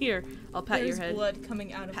decked. Here, I'll pat There's your head. blood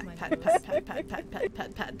coming out of my Pat, nose. pat, pat, pat, pat, pat,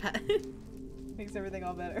 pat, pat, pat. Makes everything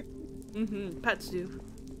all better. Pats do.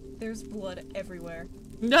 There's blood everywhere.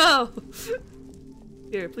 No!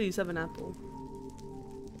 Here, please have an apple.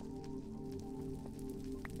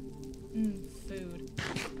 Food.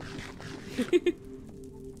 Look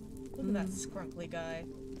at that scrunkly guy.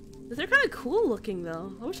 They're kind of cool looking,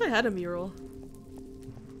 though. I wish I had a mural.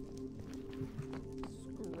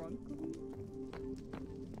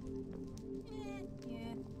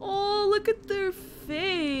 Yeah. Oh, look at their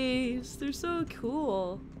face! They're so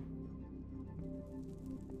cool.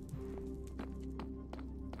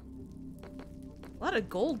 A lot of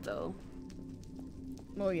gold, though.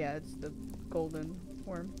 Well, yeah, it's the golden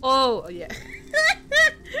worm. Oh, yeah.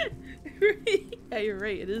 Yeah, you're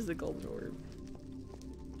right. It is the golden orb.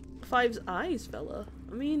 5's eyes, fella.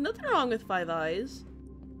 I mean, nothing wrong with 5 eyes.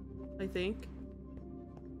 I think.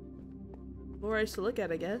 More eyes to look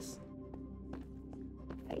at, I guess.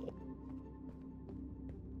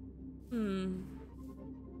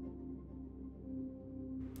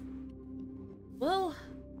 Well,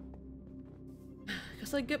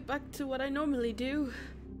 guess I get back to what I normally do.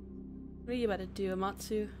 What are you about to do,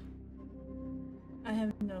 Amatsu? I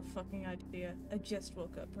have no fucking idea. I just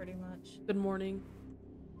woke up pretty much. Good morning.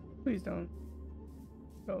 Please don't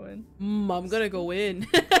go in. I'm gonna go in.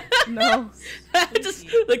 No. Just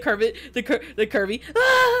the curvy.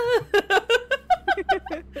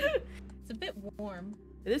 It's a bit warm.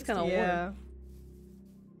 It is kind of Yeah. warm.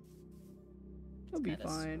 It'll be Kinda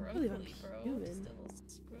fine. Really, I'm scrunkly, bro. human. Still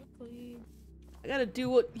scrunkly. I gotta do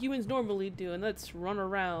what humans normally do, and that's run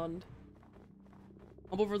around.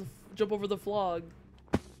 Jump over the flog.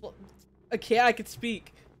 Okay, I can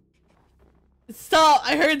speak. Stop!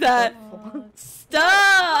 I heard that.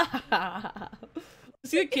 Stop!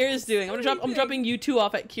 See what Kira's doing. I'm dropping you two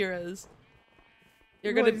off at Kira's.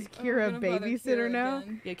 You're gonna. Is Kira babysitter now?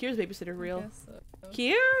 Again. Yeah, Kira's babysitter real. Guess so.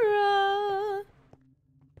 Kira.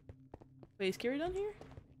 Wait, is Kira down here?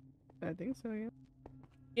 I think so, yeah.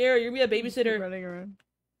 Kira, you're gonna be a Just babysitter. running around.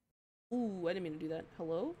 Ooh, I didn't mean to do that.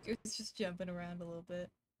 Hello? It's just jumping around a little bit.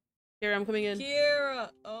 Kira, I'm coming in. Kira!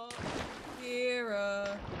 Oh,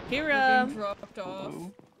 Kira. You're Kira! being dropped off.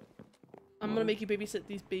 Hello? I'm gonna make you babysit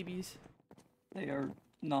these babies. They are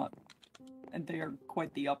not, and they are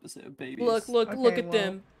quite the opposite of babies. Look Okay, at well.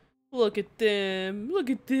 them. Look at them. Look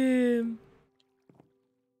at them.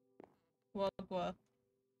 Wagwa.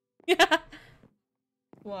 Yeah.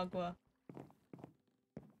 Wagwa.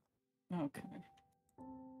 Okay.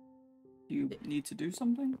 Do you need to do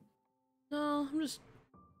something? No, I'm just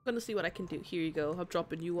gonna see what I can do. Here you go. I'm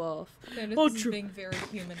dropping you off. Candace Oh, is being very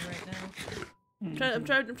human right now. I'm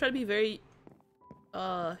trying to be very,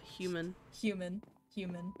 human.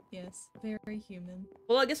 Human. Yes. Very human.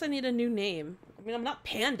 Well, I guess I need a new name. I mean, I'm not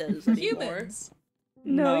pandas anymore. Humans!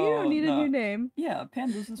 No, you don't need a new name. Yeah,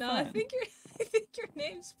 pandas is No, fine. I think your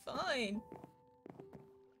name's fine.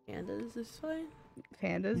 Pandas is fine.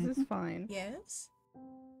 Pandas is fine. Yes?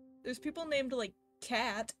 There's people named like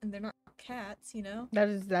Cat, and they're not cats, you know?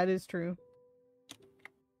 That is true.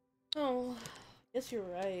 Oh, guess you're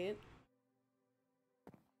right.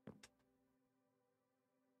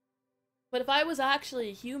 But if I was actually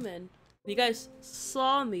a human, and you guys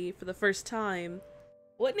saw me for the first time,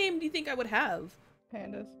 what name do you think I would have?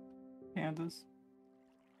 Pandas. Pandas.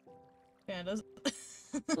 Pandas.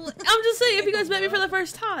 I'm just saying, if you guys met me for the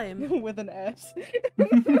first time. With an S.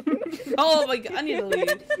 Oh my god, I need to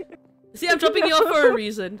leave. See, I'm dropping you off for a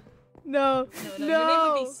reason. No. No, your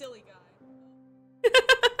name would be Silly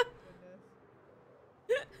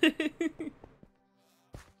Guy.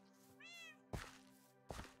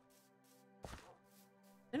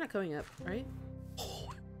 They're not coming up, right?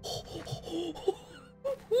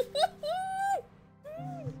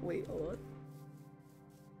 Wait, hold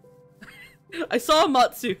on. I saw a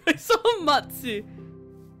Matsu. I saw a Matsu.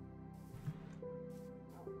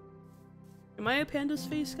 Am I a panda's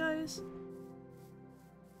face, guys?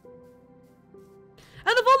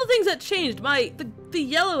 Out of all the things that changed, the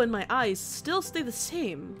yellow in my eyes still stay the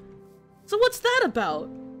same. So what's that about?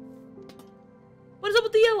 What is up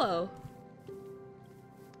with the yellow?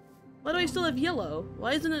 Why do I still have yellow?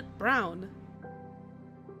 Why isn't it brown?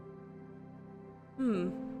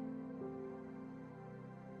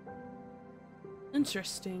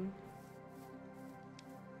 Interesting.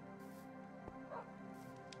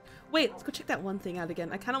 Wait, let's go check that one thing out again.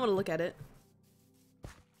 I kind of want to look at it.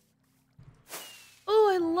 Oh,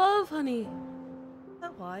 I love honey. Is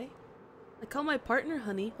that why? I call my partner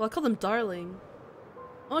honey. Well, I call them darling.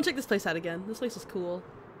 I want to check this place out again. This place is cool.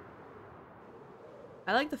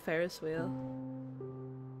 I like the Ferris wheel.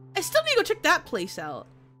 I still need to go check that place out.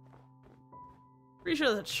 Pretty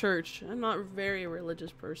sure that's a church. I'm not a very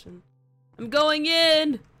religious person. I'm going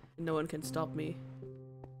in! No one can stop me.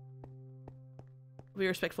 Be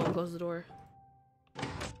respectful and close the door.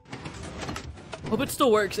 Hope it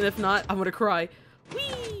still works, and if not, I'm gonna cry.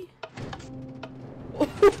 Whee!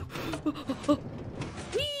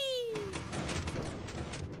 Whee!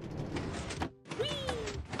 Whee!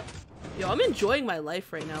 Yo, I'm enjoying my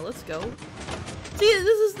life right now. Let's go. See,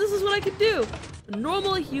 this is what I can do. A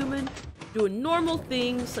normal human doing normal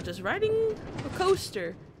things, such as riding a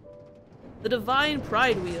coaster. The divine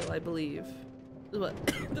pride wheel, I believe, is what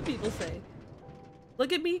the people say.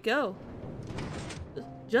 Look at me go.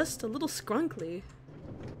 Just a little scrunkly.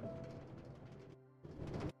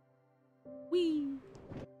 Whee!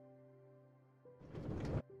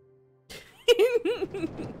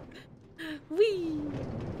 Whee!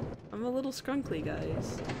 I'm a little scrunkly,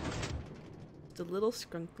 guys. Just a little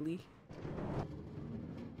scrunkly.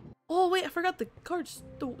 Oh wait, I forgot the cards.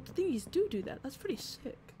 The thingies do that. That's pretty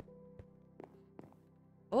sick.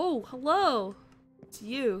 Oh, hello! It's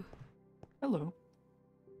you. Hello.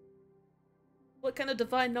 What kind of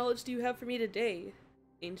divine knowledge do you have for me today,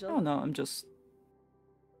 Angel? Oh no, I'm just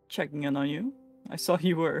checking in on you. I saw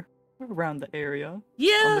you were around the area on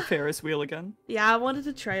Yeah! the Ferris wheel again. Yeah, I wanted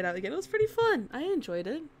to try it out again. It was pretty fun. I enjoyed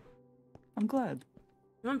it. I'm glad.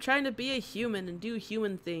 I'm trying to be a human and do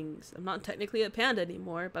human things. I'm not technically a panda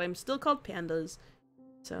anymore, but I'm still called pandas.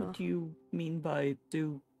 So, What do you mean by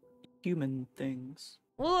do human things?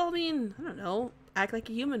 well, I mean, I don't know. Act like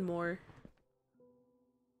a human more.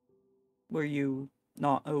 Were you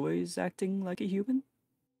not always acting like a human?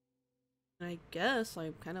 I guess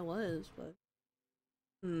I kind of was, but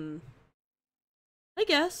I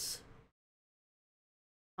guess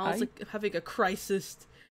I was like having a crisis,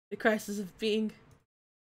 the crisis of being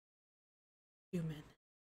human.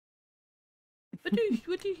 What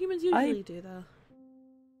do humans usually do, though?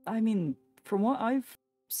 I mean, from what I've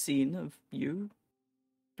seen of you,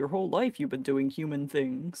 your whole life you've been doing human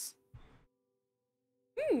things.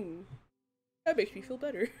 That makes me feel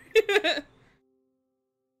better.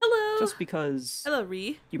 Hello! Just because Hello,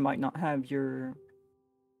 Ree. you might not have your,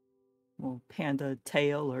 well, panda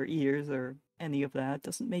tail or ears or any of that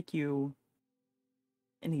doesn't make you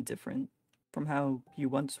any different from how you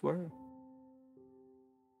once were.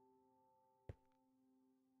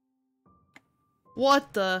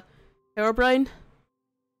 What the? Herobrine?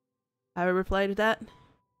 I would reply to that.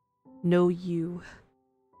 No, you.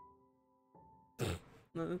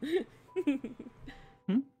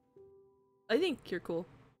 I think you're cool.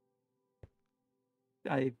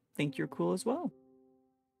 I think you're cool as well.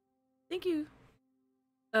 Thank you.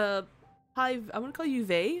 Hi, I'm gonna call you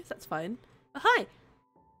Vay, if that's fine. Hi!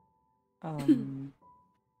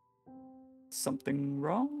 Something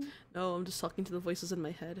wrong? No, I'm just talking to the voices in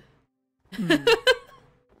my head.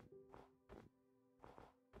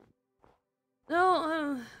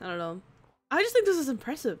 No, I don't know. I just think this is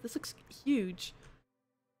impressive. This looks huge.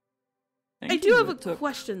 I do have a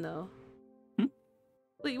question, though.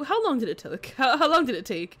 Wait, how long did it take? How long did it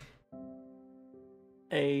take?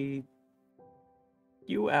 A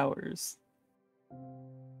few hours.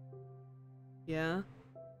 Yeah.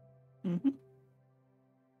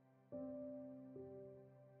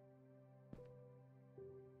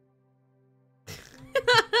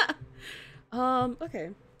 Okay.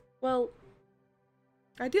 Well,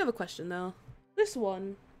 I do have a question, though. This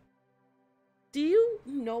one. Do you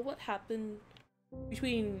know what happened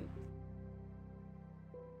between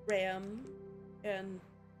Ram and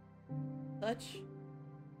such?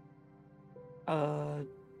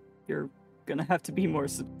 You're gonna have to be more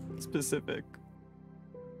specific.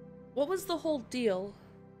 What was the whole deal?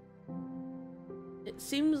 It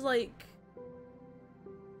seems like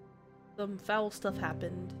some foul stuff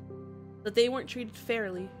happened. That they weren't treated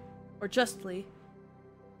fairly or justly.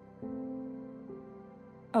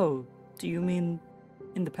 Oh, do you mean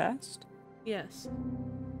in the past? Yes.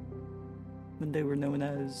 When they were known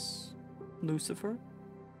as Lucifer?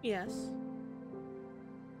 Yes.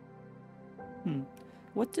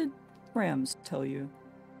 What did Rams tell you?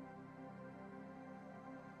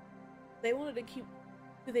 They wanted to keep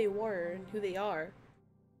who they were and who they are.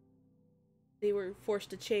 They were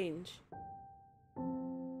forced to change.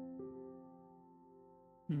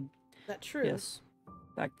 Is that true? Yes.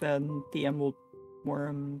 Back then, the Emerald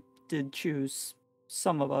Worm did choose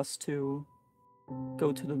some of us to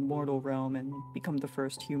go to the mortal realm and become the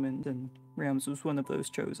first humans, and Rams was one of those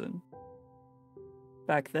chosen.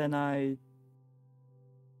 Back then, I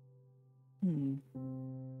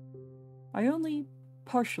only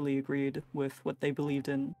partially agreed with what they believed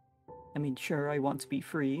in. I mean, sure, I want to be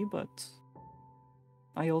free, but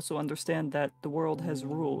I also understand that the world has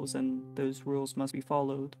rules, and those rules must be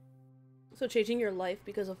followed. So changing your life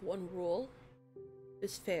because of one rule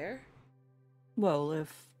is fair? Well,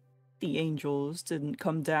 if the angels didn't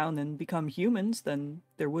come down and become humans, then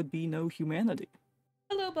there would be no humanity.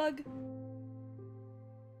 Hello, Bug.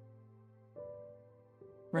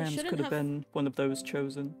 Rams could have been one of those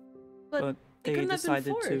chosen, but they couldn't decided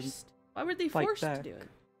have been to forced. Why were they fight forced back. to do it?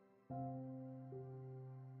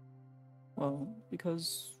 Well,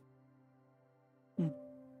 because...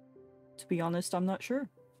 to be honest, I'm not sure.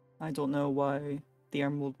 I don't know why the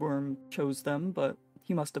Emerald Worm chose them, but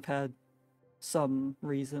he must have had some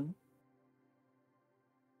reason.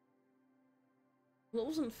 Well, it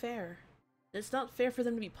wasn't fair. It's not fair for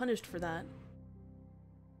them to be punished for that.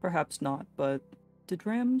 Perhaps not, but did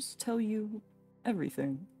Rams tell you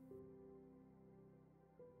everything?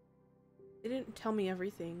 They didn't tell me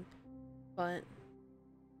everything, but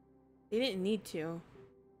they didn't need to.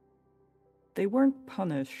 They weren't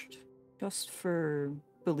punished just for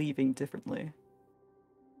believing differently.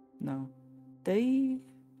 No. They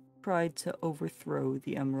tried to overthrow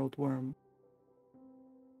the Emerald Worm.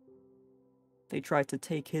 They tried to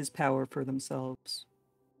take his power for themselves.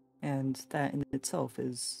 And that in itself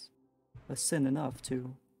is a sin enough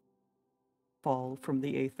to fall from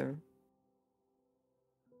the Aether.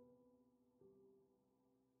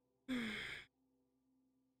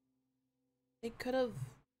 They could have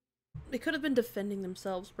been defending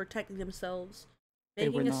themselves, protecting themselves, They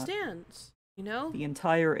were making a not. stance, you know? The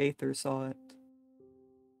entire Aether saw it.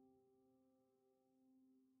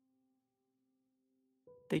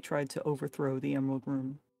 They tried to overthrow the Emerald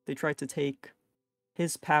Worm They tried to take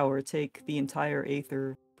his power, take the entire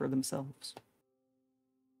Aether for themselves.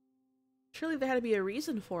 Surely there had to be a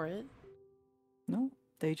reason for it. No,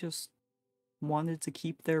 they just wanted to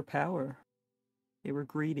keep their power. They were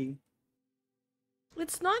greedy.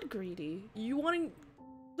 It's not greedy. You wanting...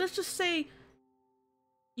 Let's just say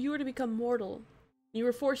you were to become mortal. You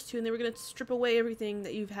were forced to, and they were going to strip away everything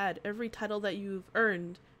that you've had, every title that you've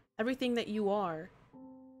earned, everything that you are,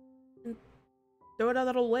 and throw it all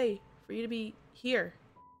away for you to be here.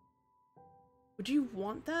 Would you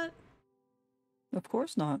want that? Of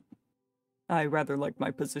course not. I rather like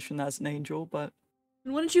my position as an angel, but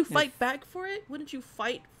And wouldn't you fight back for it? Wouldn't you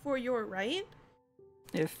fight for your right?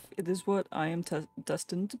 if it is what I am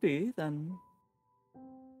destined to be, then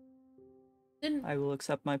I will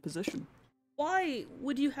accept my position. Why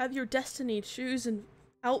would you have your destiny chosen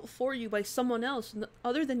out for you by someone else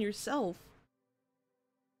other than yourself?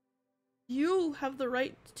 You have the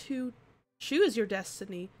right to choose your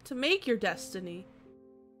destiny, to make your destiny,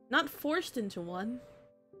 not forced into one.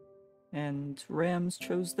 And Rams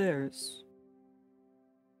chose theirs.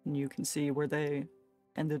 And you can see where they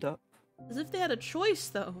ended up. As if they had a choice,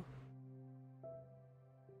 though.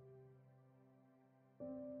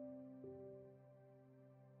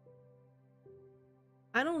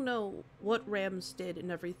 I don't know what Rams did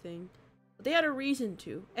and everything, but they had a reason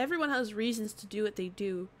to. Everyone has reasons to do what they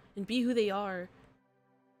do and be who they are.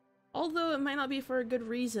 Although it might not be for a good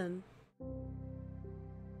reason.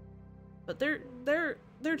 But they're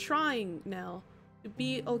trying now to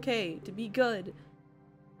be okay, to be good.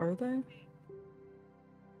 Are they?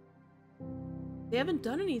 They haven't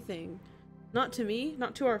done anything. Not to me,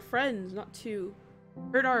 not to our friends, not to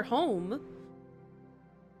hurt our home.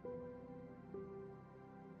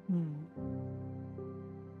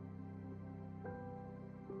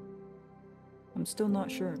 I'm still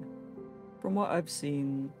not sure. From what I've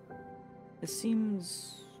seen, it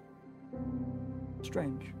seems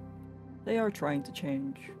strange. They are trying to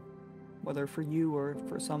change, whether for you or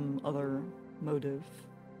for some other motive,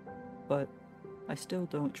 but I still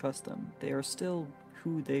don't trust them. They are still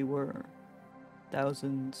who they were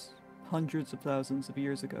thousands, hundreds of thousands of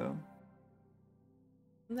years ago.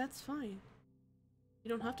 And that's fine. You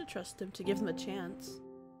don't have to trust them to give them a chance.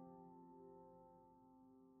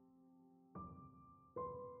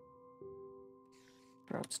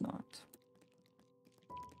 Perhaps not.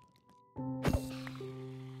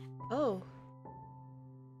 Oh.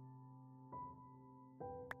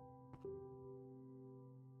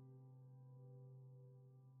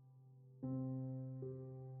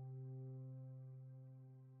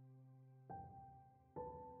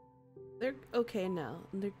 They're okay now,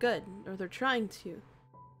 and they're good, or they're trying to.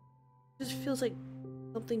 It just feels like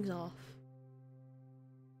something's off.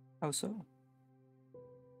 How so?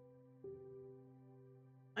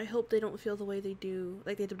 I hope they don't feel the way they do,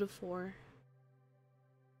 like they did before.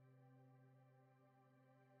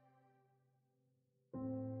 I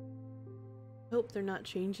hope they're not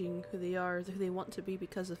changing who they are, who they want to be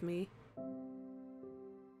because of me.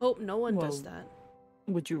 Hope no one does that.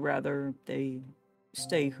 Would you rather they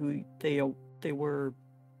stay who they were?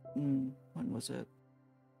 When was it?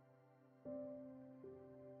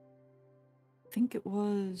 I think it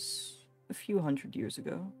was a few hundred years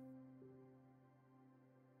ago.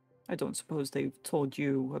 I don't suppose they've told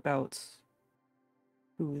you about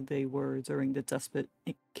who they were during the Despot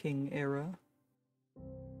King era?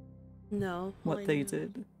 No. What they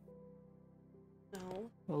did? No.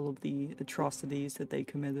 All of the atrocities that they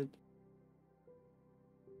committed?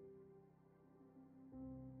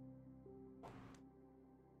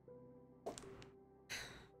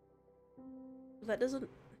 That doesn't...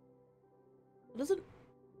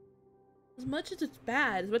 As much as it's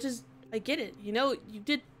bad, as much as I get it, you know, you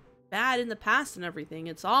did bad in the past and everything.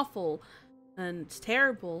 It's awful and it's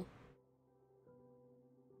terrible.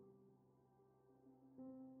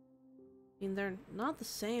 I mean, they're not the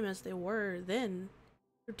same as they were then.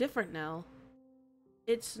 They're different now.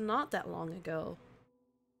 It's not that long ago.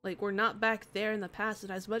 Like, we're not back there in the past,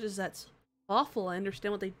 and as much as that's awful, I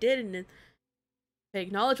understand what they did, and I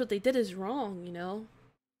acknowledge what they did is wrong, you know?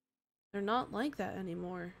 They're not like that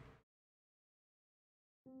anymore.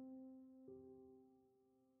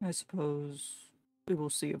 I suppose we will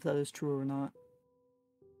see if that is true or not.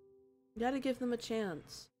 You gotta give them a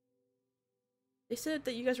chance. They said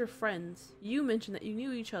that you guys were friends. You mentioned that you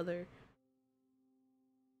knew each other.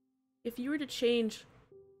 If you were to change,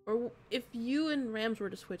 or if you and Rams were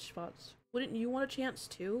to switch spots, wouldn't you want a chance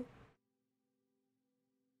too?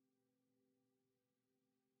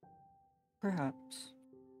 Perhaps.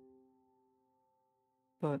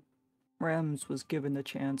 But Rams was given the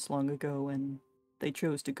chance long ago, and they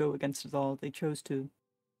chose to go against it all. They chose to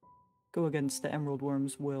go against the Emerald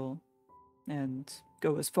Worm's will and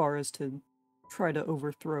go as far as to try to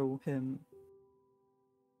overthrow him.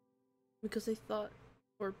 Because they thought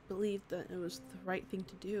or believed that it was the right thing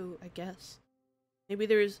to do, I guess. Maybe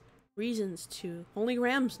there's reasons to. Only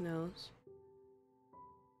Rams knows.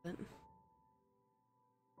 But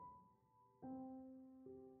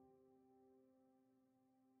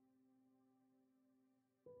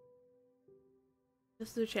this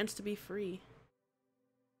is their chance to be free.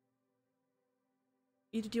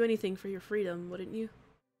 You'd do anything for your freedom, wouldn't you?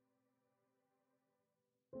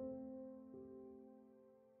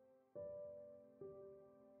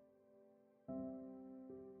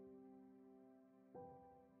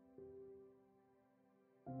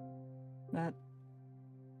 That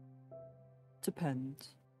depends.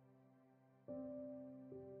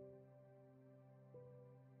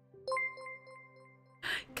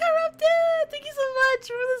 Corrupted! Thank you so much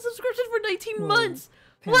for the subscription for 19 Whoa, months!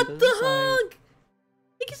 What pandas, the hug?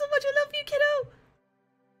 Thank you so much, I love you, kiddo!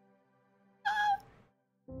 Ah.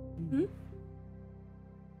 Hmm?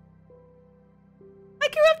 Hi,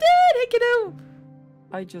 Corrupted! Hey, kiddo!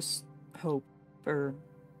 I just hope, for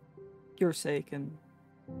your sake and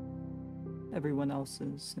everyone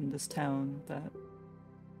else's in this town, that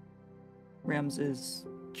Rams is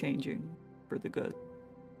changing for the good,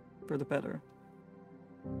 for the better,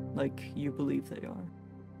 like you believe they are.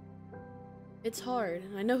 It's hard,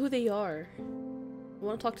 and I know who they are. I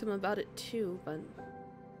want to talk to them about it too, but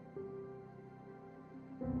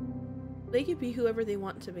they could be whoever they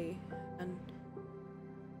want to be, and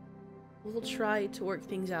we'll try to work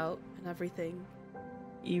things out and everything.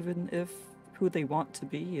 Even if who they want to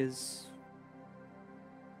be is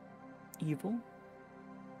evil?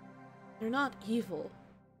 They're not evil.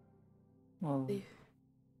 Well,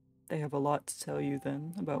 they have a lot to tell you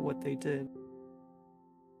then about what they did.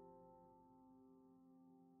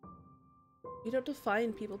 We don't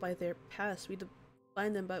define people by their past, we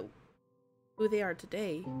define them by who they are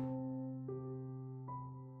today.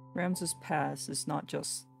 Rams's past is not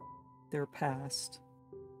just their past.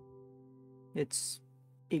 It's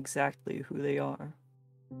exactly who they are.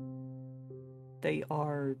 They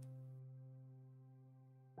are...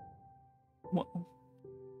 well,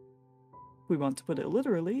 we want to put it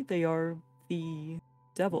literally, they are the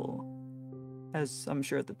devil, as I'm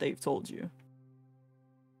sure that they've told you.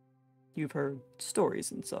 You've heard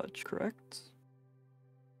stories and such, correct?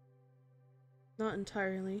 Not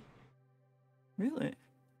entirely. Really?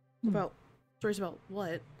 About stories about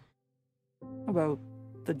what? About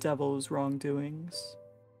the devil's wrongdoings.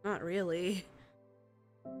 Not really.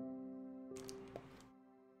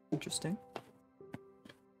 Interesting.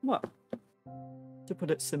 Well, to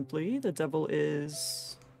put it simply, the devil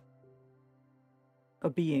is a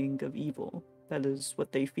being of evil. That is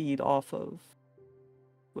what they feed off of.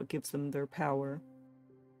 What gives them their power.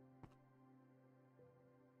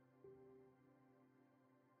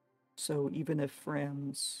 So even if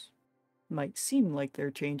Rams might seem like they're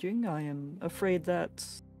changing, I am afraid that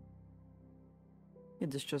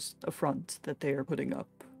it is just a front that they are putting up.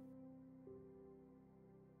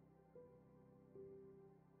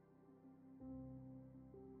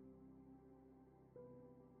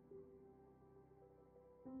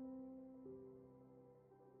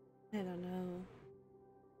 I don't know.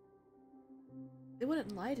 They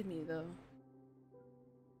wouldn't lie to me, though.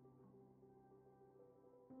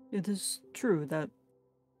 It is true that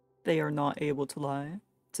they are not able to lie.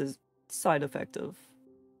 It's a side effect of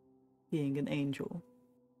being an angel.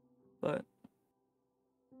 But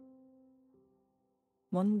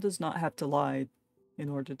one does not have to lie in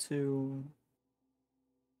order to...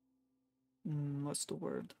 what's the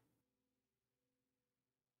word?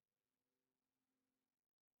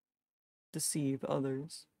 Deceive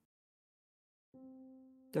others.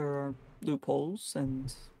 There are loopholes,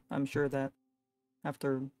 and I'm sure that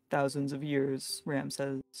after thousands of years, Rams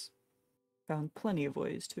has found plenty of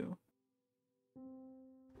ways to.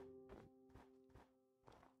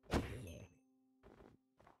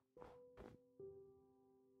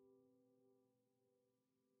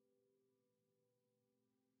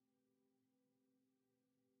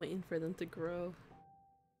 Waiting for them to grow.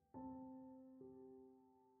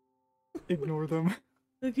 Ignore them.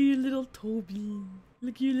 Look at your little Toby.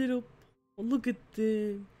 Look at your little... Oh, look at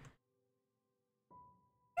them.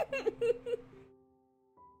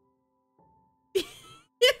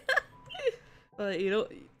 You know...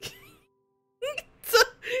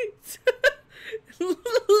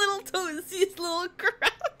 little toesies, little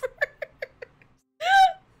crabber.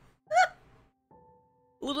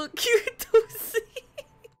 Little cute toesy.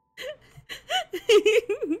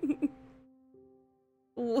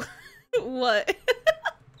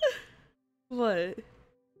 What?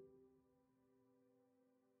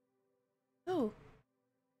 Oh.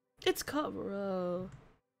 It's Kaburo.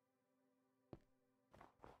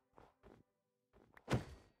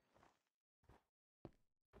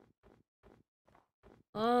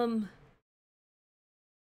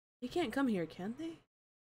 They can't come here, can they?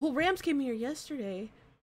 Well, Rams came here yesterday.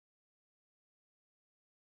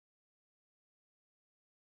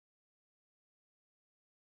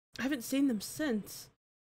 I haven't seen them since.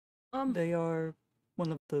 They are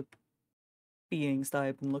one of the beings that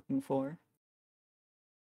I've been looking for.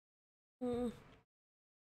 Kara,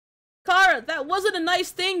 that wasn't a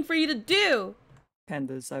nice thing for you to do!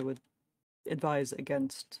 Pandas, I would advise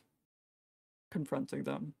against confronting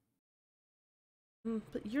them.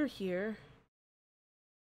 But you're here.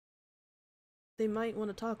 They might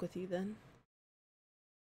want to talk with you then.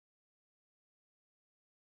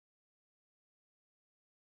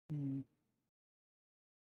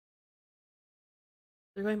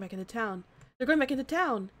 They're going back into town. They're going back into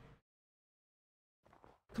town!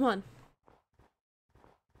 Come on.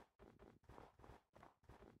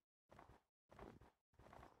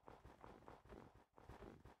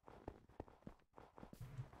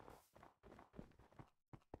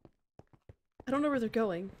 I don't know where they're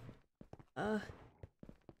going.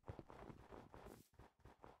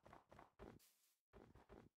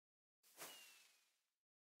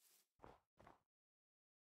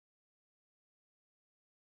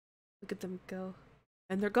 Look at them go.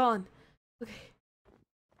 And they're gone. Okay.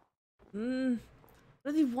 What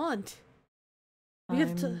do they want? We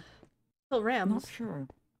have to tell Rams. Not sure.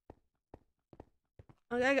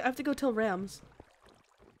 I have to go tell Rams.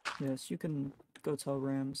 Yes, you can go tell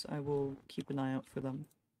Rams. I will keep an eye out for them.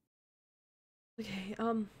 Okay,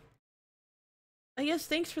 I guess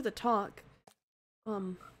thanks for the talk.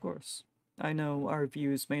 Of course. I know our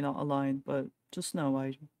views may not align, but just know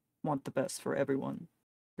I want the best for everyone.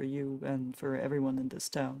 For you and for everyone in this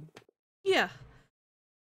town. Yeah.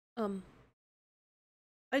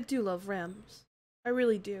 I do love Rams. I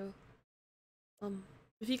really do.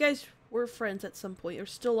 If you guys were friends at some point, or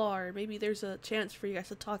still are, maybe there's a chance for you guys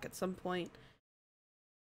to talk at some point.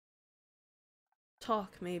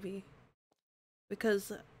 Talk, maybe.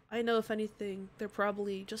 Because I know if anything, they're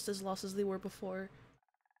probably just as lost as they were before.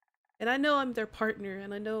 And I know I'm their partner,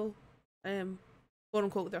 and I know I am,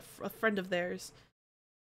 quote-unquote, a friend of theirs.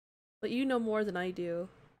 But you know more than I do.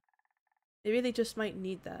 Maybe they just might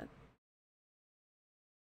need that.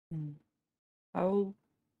 I'll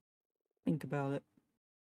think about it.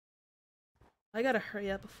 I gotta hurry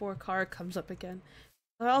up before Kara comes up again.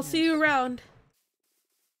 I'll see you around.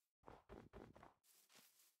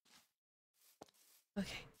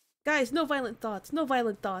 Okay. Guys, no violent thoughts. No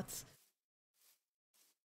violent thoughts.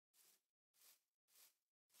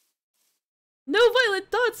 No violent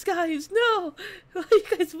thoughts, guys! No! Why are you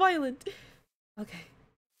guys violent? Okay.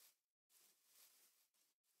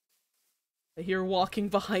 I hear walking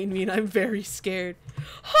behind me and I'm very scared.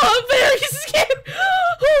 Oh, I'm very scared!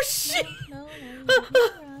 Oh, shit! No, you don't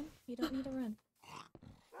need to run. You don't need to run.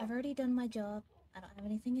 I've already done my job. I don't have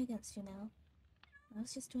anything against you now. I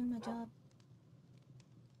was just doing my job.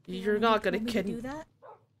 You're not gonna get me. Do that?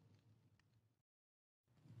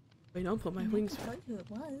 Wait, don't put my wings. I tell you who it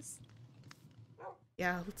was.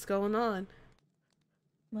 Yeah, what's going on?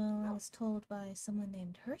 Well, I was told by someone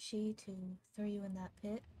named Hershey to throw you in that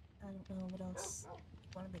pit. I don't know what else he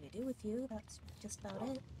wanted me to do with you. That's just about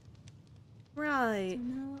it. Right.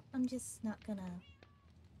 So no, I'm just not gonna.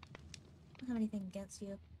 I don't have anything against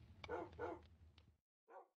you.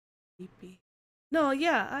 Creepy. No,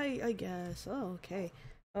 yeah, I guess. Oh, okay.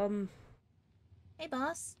 Hey,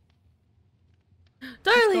 boss. Darling!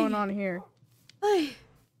 What's going on here? Hi.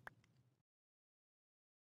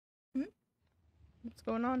 What's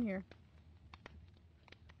going on here?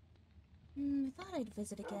 I thought I'd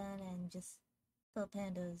visit again and just tell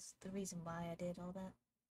Pandas the reason why I did all that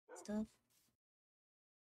stuff.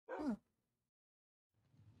 Huh.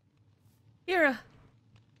 Ira.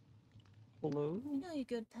 Hello? You know your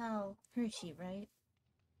good pal Hershey, right?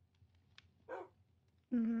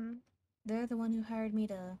 Mm-hmm. They're the one who hired me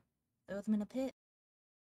to throw them in a pit.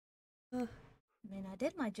 Uh. I mean, I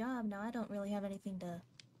did my job. Now I don't really have anything to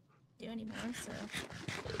do anymore, so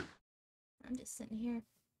I'm just sitting here.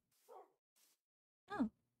 Oh.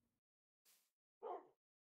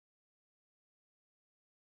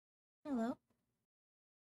 Hello.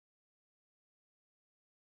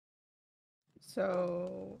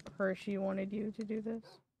 So, Hershey wanted you to do this?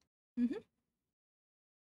 Mm-hmm.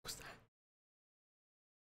 What's that?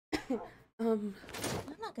 I'm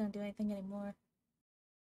not gonna do anything anymore.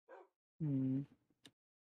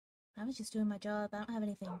 I was just doing my job. I don't have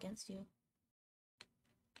anything against you.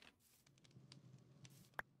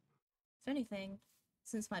 If anything,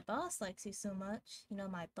 since my boss likes you so much, you know,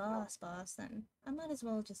 my boss, then I might as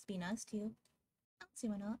well just be nice to you. I don't see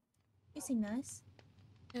why not. You seem nice.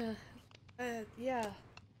 Yeah. Yeah.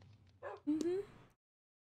 Mm-hmm.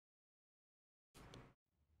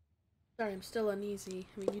 Sorry, I'm still uneasy.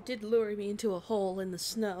 I mean, you did lure me into a hole in the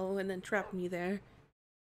snow and then trap me there.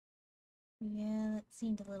 Yeah, that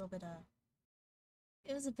seemed a little bit,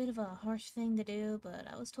 it was a bit of a harsh thing to do, but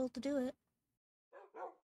I was told to do it.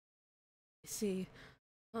 I see.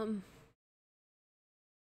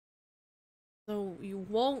 So you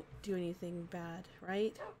won't do anything bad,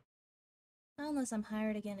 right? Not unless I'm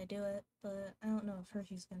hired again to do it, but I don't know if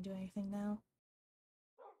Hershey's gonna do anything now.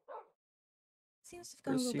 Seems to have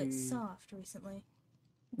gone a little bit Hershey- soft recently.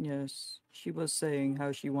 Yes, she was saying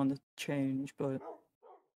how she wanted to change, but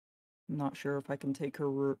I'm not sure if I can take her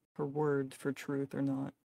word for truth or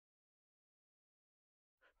not.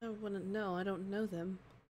 I wouldn't know. I don't know them.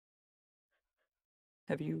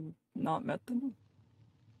 Have you not met them?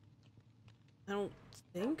 I don't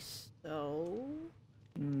think so.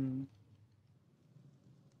 Hmm.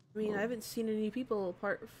 I mean, I haven't seen any people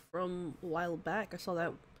apart from a while back. I saw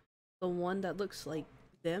the one that looks like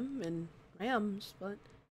them and Rams, but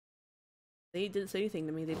they didn't say anything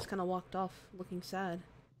to me. They just kind of walked off looking sad.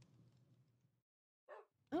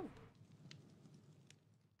 Oh.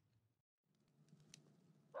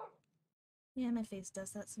 Yeah, my face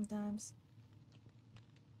does that sometimes.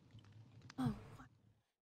 Oh.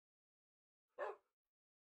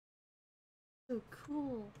 So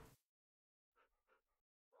cool.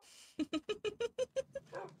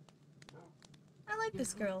 I like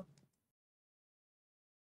this girl.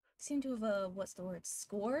 Seem to have, what's the word?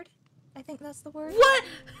 Scored? I think that's the word. What?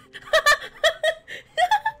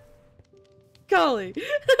 Golly.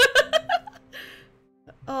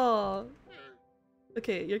 Oh.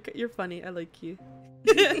 Okay, you're funny. I like you.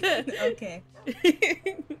 Okay.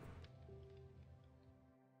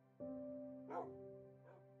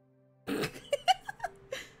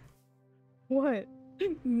 What?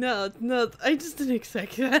 No, I just didn't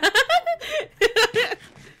expect that.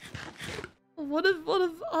 One of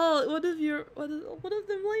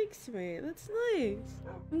them likes me. That's nice.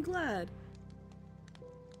 I'm glad.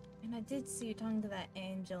 And I did see you talking to that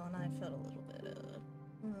angel, and I felt a little bit,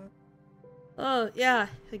 Oh yeah,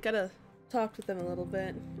 I gotta talk with them a little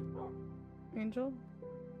bit. Angel?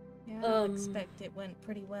 Yeah, I would expect it went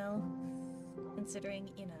pretty well, considering,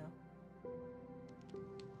 you know.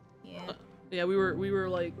 Yeah. Yeah, we were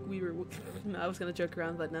I was gonna joke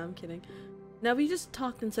around, but no, I'm kidding. Now we just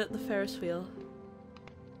talked and sat at the Ferris wheel.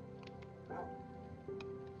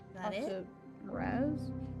 That Talk it? to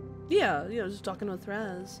Raz? Yeah, just talking with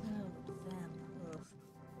Raz. Oh, them.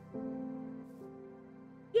 Ugh.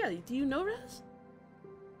 Yeah, do you know Raz?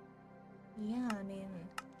 Yeah, I mean,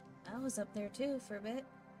 I was up there too for a bit.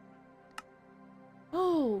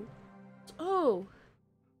 Oh.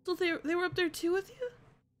 So they were up there too with you?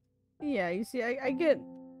 Yeah, you see, I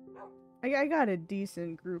got a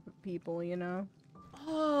decent group of people, you know?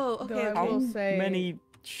 Oh, okay. Though I How will say- many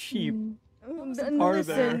sheep? Are Listen,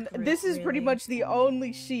 there? this is pretty Really? much the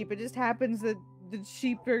only sheep. It just happens that the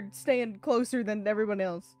sheep are staying closer than everyone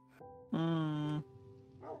else. Hmm.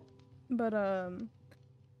 But,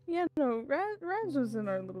 yeah, no, Raz was in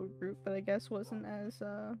our little group, but I guess wasn't as,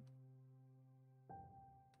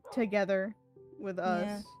 together with us.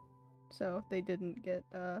 Yeah. So they didn't get,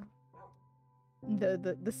 the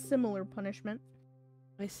similar punishment.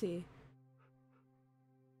 I see.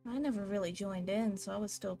 I never really joined in, so I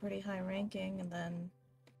was still pretty high ranking, and then,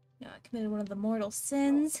 you know, I committed one of the mortal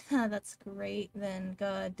sins. That's great. Then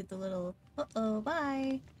God did the little, uh-oh,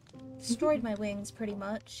 bye. Destroyed my wings, pretty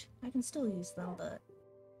much. I can still use them, but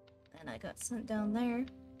then I got sent down there.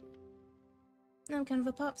 Now I'm kind of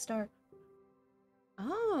a pop star.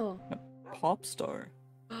 Oh. Pop star.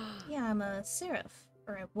 Yeah, I'm a seraph.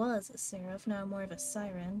 Or I was a seraph, now I'm more of a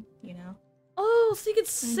siren, you know. Oh, so you can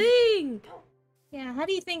sing! Yeah, how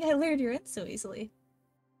do you think I lured you in so easily?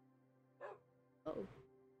 Oh.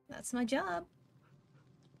 That's my job.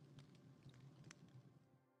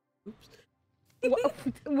 Oops.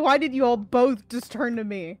 Why did you all both just turn to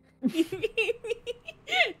me? I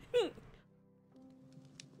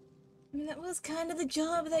mean, that was kind of the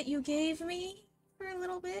job that you gave me for a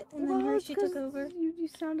little bit, and then Well, it's Hershey took 'cause over. You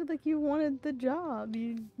sounded like you wanted the job.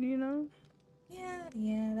 You know.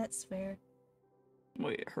 Yeah, that's fair.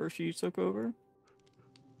 Wait, Hershey took over?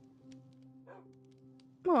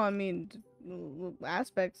 Well, I mean,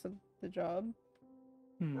 aspects of the job.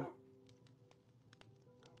 Hmm.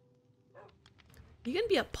 You gonna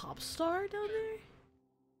be a pop star down there?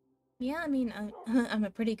 Yeah, I mean, I'm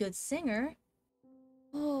a pretty good singer.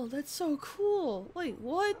 Oh, that's so cool. Wait,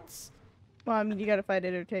 what? Well, I mean, you gotta find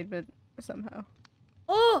entertainment somehow.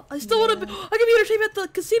 Oh, I still want to. I can be entertained at the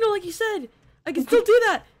casino, like you said. I can still do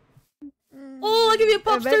that. Oh, I can be a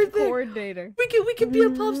pop star Event there. coordinator. We can be a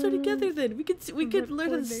pop star together then. We could learn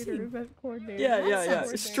how to sing. Event coordinator. Yeah, That yeah, yeah.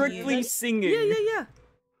 sounds Strictly cute. singing. Yeah.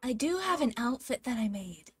 I do have an outfit that I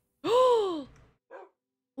made. Oh.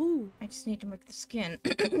 Ooh. I just need to make the skin.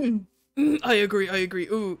 I agree.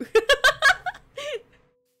 Ooh.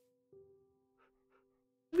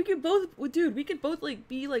 We could both, dude. We could both like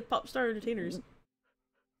be like pop star entertainers.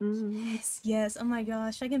 Yes. Oh my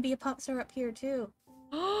gosh, I can be a pop star up here too.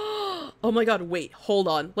 Oh my god, wait, hold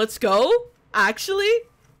on. Let's go? Actually?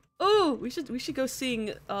 Oh, we should go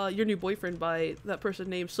sing Your New Boyfriend by that person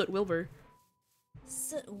named Soot Wilbur.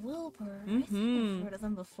 Soot Wilbur. I think I've heard of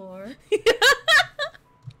them before.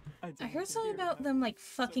 I heard something about them like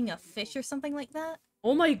fucking a fish or something like that.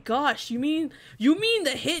 Oh my gosh, you mean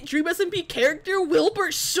the hit Dream SMP character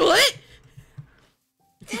Wilbur Soot?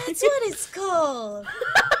 That's what it's called!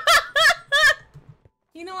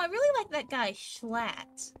 You know, I really like that guy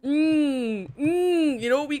Schlatt. You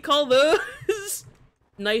know what we call those?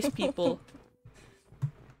 Nice people.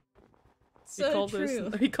 So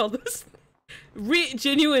true. We call those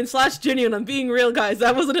genuine. I'm being real, guys.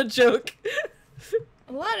 That wasn't a joke.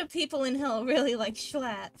 A lot of people in hell really like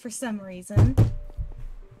Schlatt for some reason.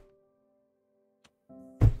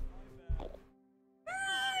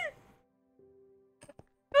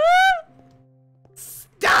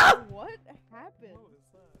 Stop! What happened?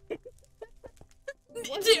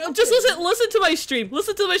 Just listen to my stream.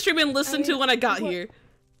 Listen to my stream and listen to when I got here.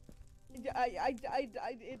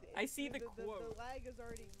 I see the quote. The lag is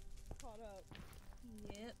already caught up.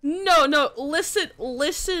 Yep. No. Listen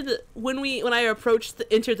when I approached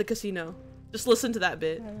entered the casino. Just listen to that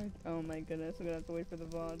bit. Oh my goodness, I'm gonna have to wait for the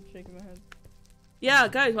VOD. Shaking my head. Yeah,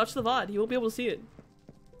 guys, watch the VOD. You won't be able to see it.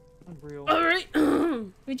 Unreal. Alright.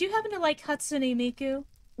 Would you happen to like Hatsune Miku?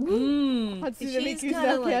 Hatsune She's Miku's kinda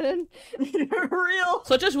now like- canon. You're real.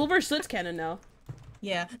 So just Wilbur Soot's canon now.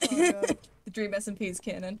 Yeah. Oh, God. The Dream SMP's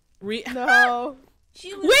canon. No.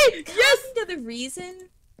 She was Wait, kind yes! of the reason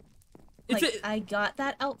It's like I got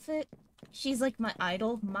that outfit. She's like my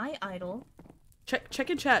idol. Check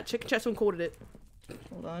in chat. Check in chat. Someone quoted it.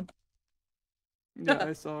 Hold on. Yeah,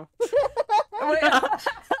 I saw.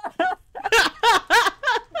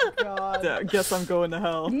 God. Yeah, guess I'm going to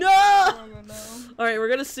hell. No! Oh, no. All right, we're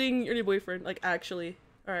gonna sing Your New Boyfriend. Like actually.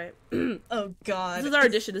 All right. Oh god. This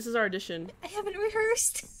is our audition. I haven't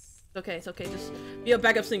rehearsed. It's okay. Just be a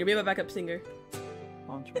backup singer.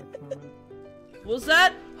 On track moment. What was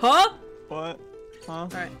that? Huh? What? Huh?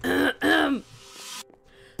 Alright.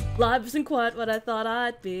 Life isn't quite what I thought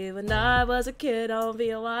I'd be when I was a kid on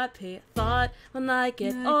VOIP. Thought when I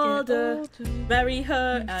get older, marry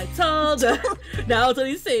her, I told her. Now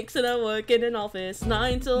 26 and I work in an office.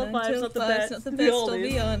 9 till 5's not the best, I'll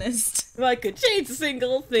be honest. If I could change a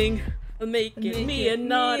single thing, make it me and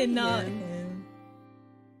not him.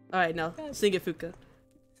 Alright, now, sing it, Fuka.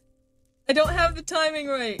 I don't have the timing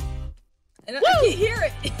right. I can't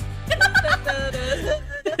hear it.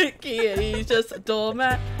 He's just a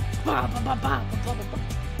doormat.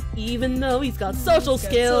 Even though he's got social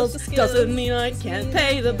skills, doesn't mean I can't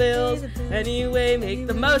pay the bills. Anyway, make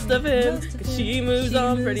the most of him, cause she moves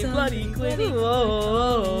on pretty bloody quick.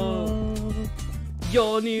 Whoa.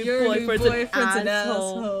 Your new boyfriend's an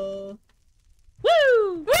asshole.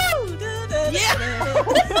 Woo! Woo! Yeah!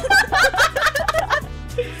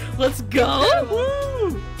 Let's go!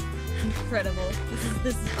 Woo! Incredible.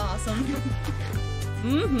 This is awesome.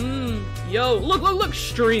 Yo, look,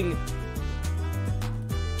 string.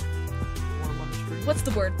 What's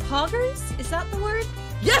the word? Poggers? Is that the word?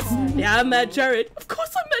 Yes! Yeah, I met Jared. Of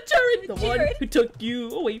course I met Jared! The one Jared. who took you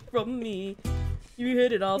away from me. You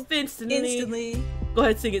hit it off instantly. Go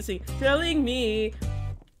ahead, sing it. Telling me.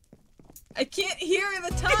 I can't hear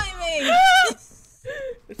the timing!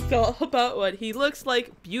 It's all about what he looks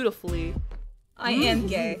like beautifully. I am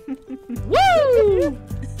gay. Woo!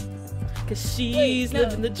 Cause she's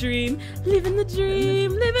living the dream. Living the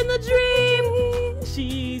dream.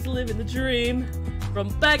 She's living the dream. From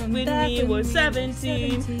back when we were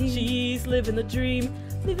 17. She's living the dream.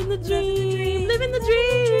 Living the dream.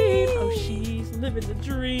 Oh, she's living the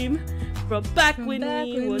dream. From back when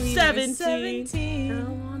we were 17.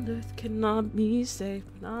 Now on earth cannot be safe.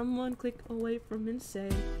 But I'm one click away from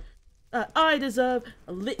insane. I deserve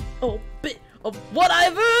a little bit of what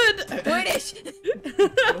I've earned. British!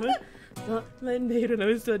 Not my made when I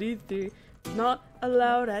was 23. Not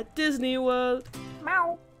allowed at Disney World.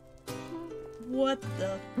 What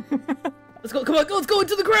the? Let's go. Come on, go. Let's go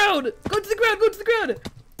into the ground. Go into the ground. Go into the ground.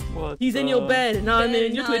 What? He's in your bed, and I'm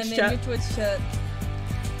in your Twitch chat. Your Twitch chat.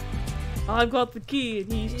 I've got the key,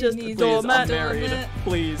 and he's just a Please, doormat. I'm married.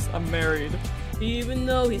 Please, I'm married. Even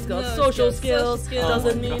though he's got social skills,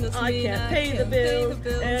 doesn't mean I can't pay the bills.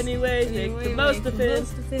 Anyway, take the most of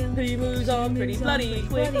him. He moves on pretty bloody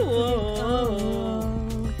quick. Whoa.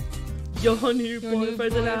 Your new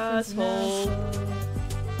boyfriend's an asshole.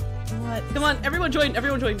 What? Come on, everyone join.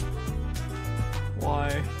 Everyone join.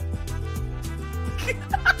 Why?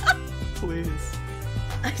 Please.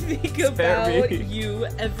 I think Spare about me. you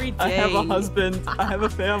every day. I have a husband. I have a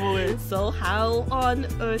family. So how on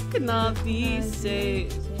earth can I be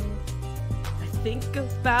saved? I think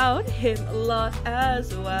about him a lot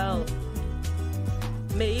as well.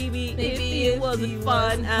 Maybe if he wasn't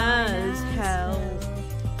fine as hell.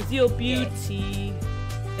 With your beauty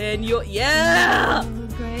and your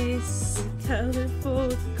Grace.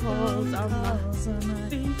 telephone calls are my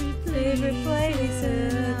favorite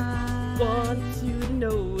places. Want you to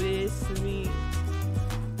notice me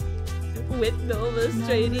with no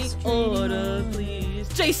restraining order, please.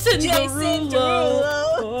 Jason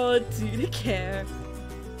Derulo. Want you to care.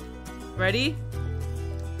 Ready?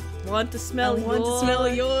 Want to smell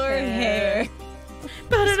your hair.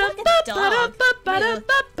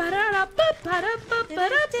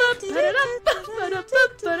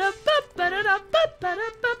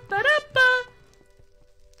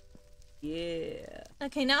 Yeah.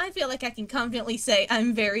 Okay, now I feel like I can confidently say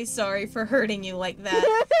I'm very sorry for hurting you like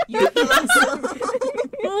that. You're awesome.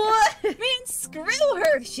 What? Man, screw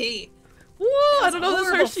Hershey. Whoa, I don't know who's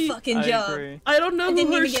Horrible Hershey. fucking job. agree. I don't know I who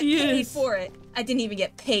didn't even get Hershey paid is. for it. I didn't even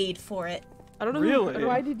get paid for it. I don't know Really? who.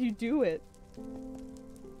 Why did you do it?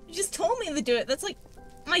 You just told me to do it. That's like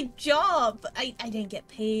my job. I didn't get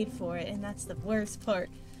paid for it, and that's the worst part.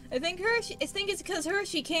 I think it's because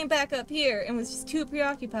Hershey came back up here and was just too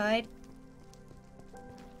preoccupied.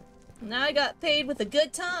 Now I got paid with a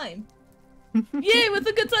good time. Yay, with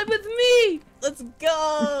a good time with me. Let's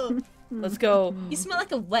go. Let's go. You smell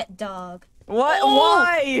like a wet dog. What? Oh!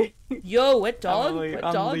 Why? Yo, wet dog. I'm Wet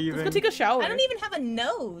I'm dog. Let's leaving. go take a shower. I don't even have a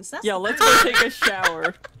nose. That's Yeah, the let's problem. go take a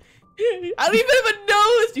shower. I don't even have a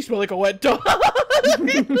nose. You smell like a wet dog.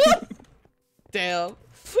 Damn.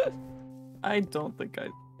 I don't think I.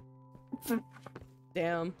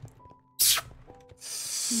 Damn.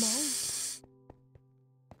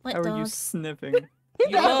 Wet How are you dog. sniffing? Yo.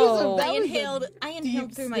 That was I a inhaled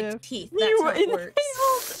deep through my sniff. teeth. You That's how it inhaled.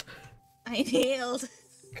 works. I inhaled.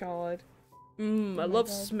 God. I my love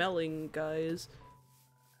God. smelling, guys.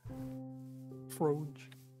 Froge.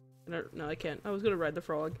 No, I can't. I was gonna ride the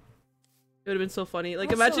frog. It would have been so funny. Like,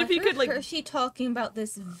 Also, imagine if I you heard could, like... Hershey talking about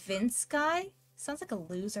this Vince guy. Sounds like a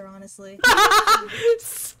loser, honestly.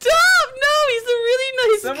 Stop! No, he's a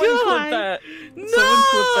really nice Someone guy. clip that. No! Someone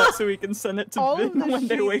clip that so we can send it to All Vin of the when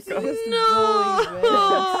they sheets wake up. just No.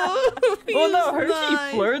 Well, no, He's Hershey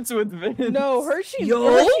nice. flirts with Vin. No, Hershey.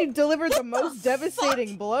 Yo? Hershey delivered the most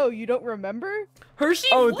devastating blow. You don't remember? Hershey.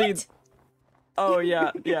 Oh, what? the. Oh yeah.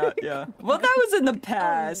 Well, that was in the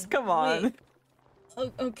past. Come on. wait. Oh,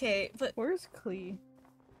 okay, but Where's Clee?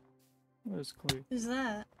 Where's Clee? who's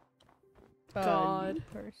that? God. New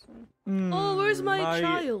person. Oh, where's my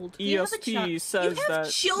child? you have a ESP child? You says have that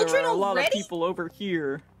children there are a lot of already? people over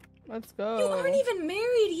here. Let's go. You aren't even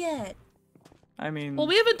married yet. I mean, Well,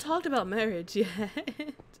 we haven't talked about marriage yet.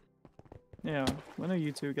 yeah. When are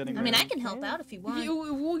you two getting I mean, I married? can help out if you want.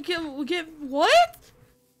 We'll get what?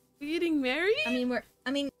 We getting married?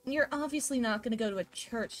 I mean, you're obviously not gonna go to a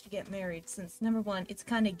church to get married, since number one, it's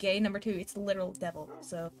kind of gay. Number two, it's the literal devil.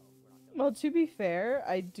 So Well, to be fair,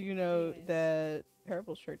 I do know that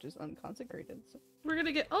Parable's church is unconsecrated. So. We're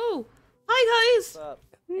gonna get. Oh, hi guys. What's up?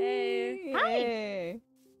 Hey. Hi. Hey.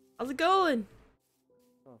 How's it going?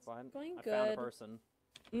 Oh, fine. Going I found a good. person.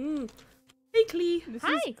 Hey, Clee. This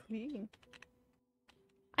Hi. is Clee.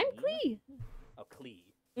 I'm Clee. Oh, Clee.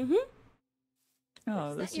 Oh,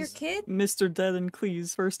 is this that your is kid? Mr. Dead and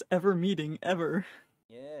Clee's first ever meeting ever.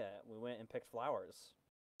 Yeah, we went and picked flowers.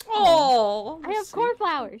 Oh. I have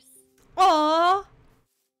cornflowers. Aw.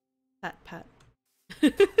 Pat. Do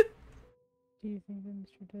you think that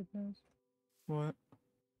Mr. Dead knows? What?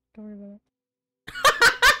 Don't worry about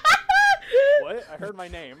What? I heard my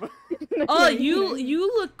name. it. Oh, you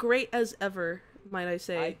look great as ever, might I I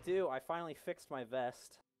say. do. I finally fixed my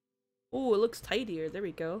vest. Oh, it looks tidier. There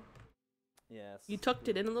we go. Yes. You tucked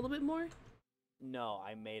it in a little bit more? No,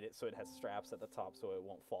 I made it so it has straps at the top so it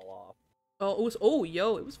won't fall off. Oh, it was. Oh,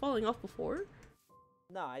 yo, it was falling off before.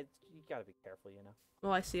 No, you gotta be careful, you know.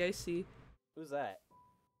 Oh, I see. Who's that?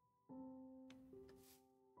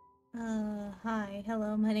 Hi,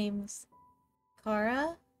 hello, my name's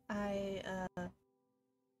Kara,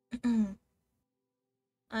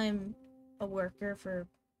 I'm a worker for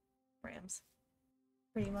Rams.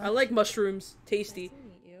 Pretty much. I like mushrooms. Tasty. Nice to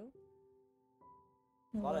meet you.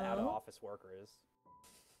 A lot of Hello? out-of-office workers.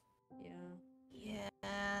 Yeah. Yeah,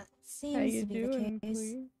 How seems you to be doing, the case.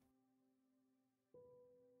 please?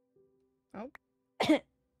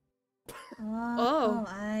 Oh.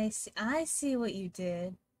 I see what you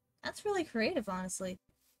did. That's really creative, honestly.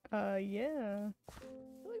 Yeah. I feel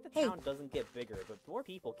like the Hey. town doesn't get bigger, but more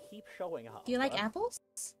people keep showing up. Do you like huh? apples?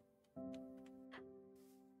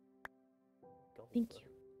 Gold. Thank you.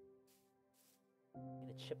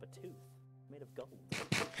 Need to chip a tooth. Made of gold.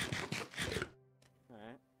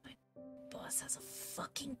 Alright. Boss has a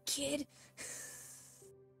fucking kid.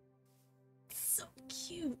 So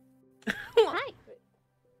cute. Hi.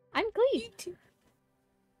 I'm Glee. You too.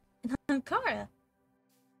 And I'm Kara.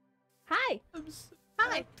 Hi. I'm so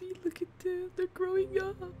Hi. happy. Look at them. They're growing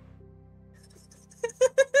up.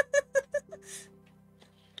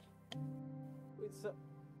 Wait, so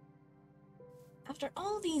After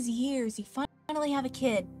all these years, you finally have a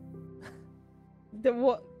kid.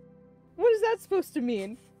 What? What is that supposed to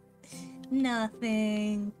mean?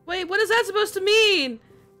 Nothing. Wait, what is that supposed to mean?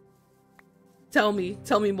 Tell me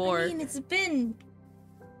more. I mean, it's been...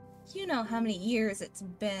 You know how many years it's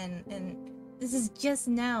been, and this is just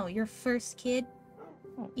now your first kid.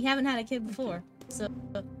 You haven't had a kid before, so...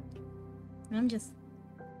 I'm just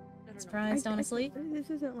surprised, honestly. This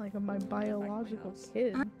isn't like my biological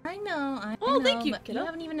kid. I know, I Oh, know, thank you, but you kiddo.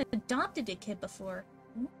 haven't even adopted a kid before.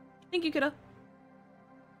 Thank you, kiddo.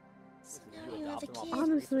 So Did now you you have a adopt him off kid. the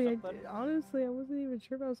Honestly, streets or something? honestly, I wasn't even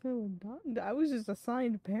sure if I was gonna adopt. I was just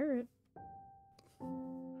assigned parent.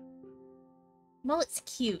 Well, it's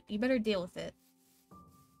cute. You better deal with it.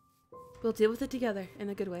 We'll deal with it together in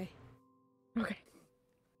a good way. Okay.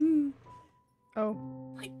 Hmm. Oh.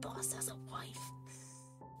 My boss has a wife.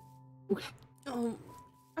 Oh,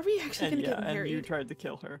 are we actually And gonna yeah, get and married? you tried to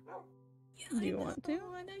kill her. Yeah, Do you I want know, to?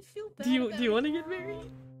 and I feel bad Do you about want to it. get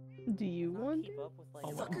married? Do you Not want keep to? up with, like, Oh,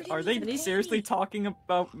 Fucker didn't are they even pay seriously me. talking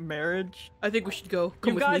about marriage? I think we should go. Come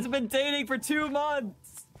You with guys me. have been dating for 2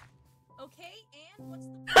 months! Okay, and what's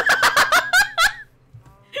the...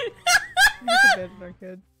 You can abandon our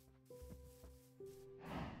kid.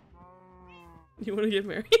 You want to get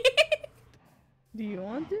married? Do you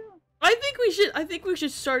want to? I think we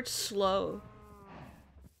should start slow.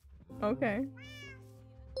 Okay.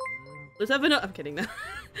 Let's have I'm kidding now.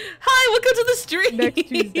 Hi, welcome to the stream. Next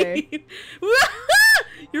Tuesday.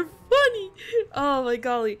 You're funny. Oh my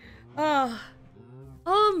golly. I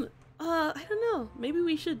don't know. Maybe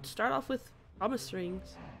we should start off with promise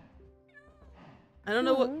rings. I don't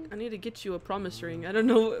know what. I need to get you a promise ring. I don't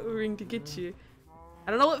know what ring to get you.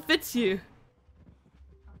 I don't know what fits you.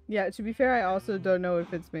 Yeah, to be fair, I also don't know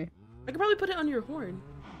if it's me. I could probably put it on your horn.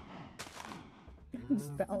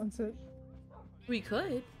 Just balance it. We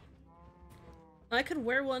could. I could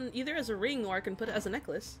wear one either as a ring or I can put it as a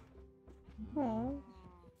necklace. Aww.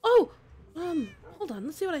 Oh! Hold on.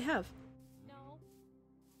 Let's see what I have.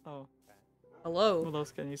 Oh, Hello. what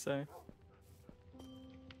else can you say?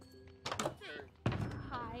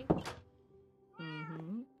 Hi.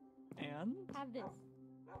 Mm-hmm. And? Have this.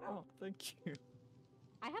 Oh, thank you.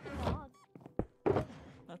 I have a dog.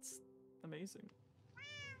 That's amazing.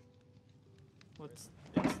 What's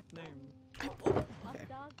its name? Up Okay.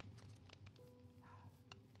 dog.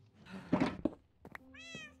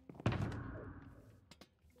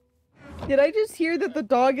 Did I just hear that the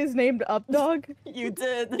dog is named Updog? You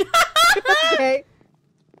did! Okay.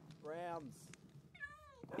 Rams.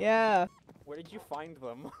 Yeah. Where did you find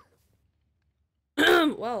them?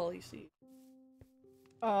 Well, you see.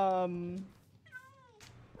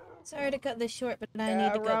 Sorry to cut this short, but I Yeah,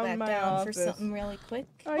 need to go around back my down for office. something really quick.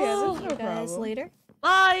 Oh yeah, Oh, that's See no you guys problem. later.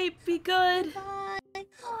 Bye! Be good! Bye.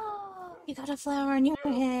 You got a flower on your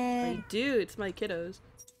head. I do. It's my kiddos.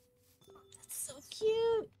 That's so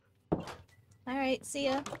cute. Alright, see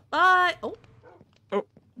ya. Bye! Oh!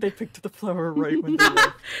 They picked the flower right when they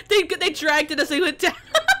left. They dragged it as they went down.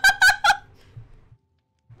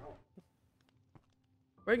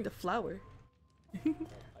 Wearing the flower.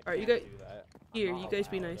 Alright, you guys. Here, you guys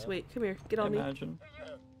be nice. Wait, come here. Get on me. Imagine.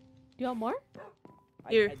 Do you want more?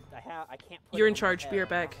 Here. I can't put You're it in on my charge. Be head, right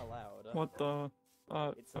back. I'm not allowed. What the?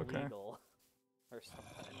 It's Okay. illegal. Or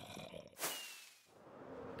something.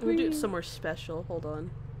 We'll do it somewhere special. Hold on.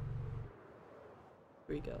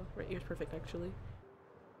 Here we go. Right here's perfect, actually.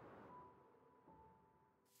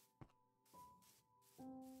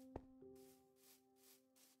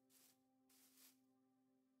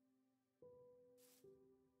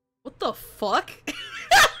 What the fuck?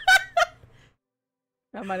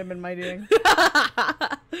 That might have been my doing.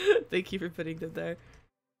 Thank you for putting them there.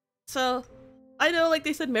 So, I know, like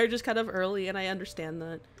they said, marriage is kind of early, and I understand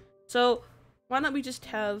that. So, why not we just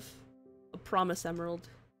have a promise emerald?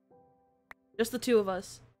 Just the two of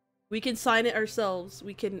us. We can sign it ourselves.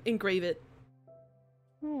 We can engrave it.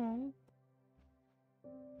 Aww.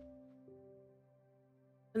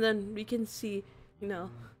 And then we can see, you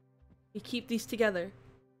know, we keep these together.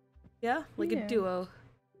 Yeah? Like Yeah. a duo.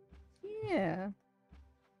 Yeah.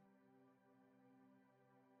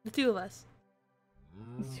 The two of us.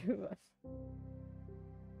 The two of us.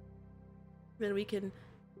 Then we can...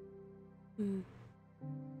 What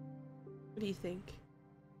do you think?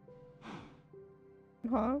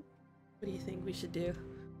 Huh? What do you think we should do?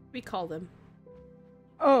 We call them.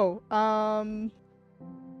 Oh, I'm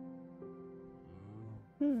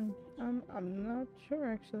not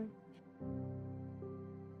sure actually.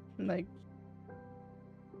 Like,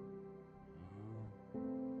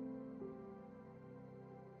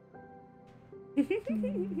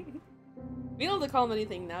 We don't have to call them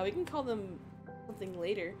anything now. We can call them something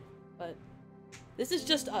later. But this is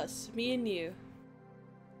just us. Me and you.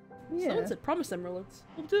 yeah. Someone said promise emeralds.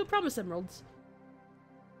 We'll do promise emeralds.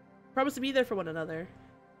 Promise to be there for one another.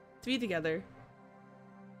 To be together.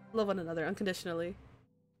 Love one another unconditionally.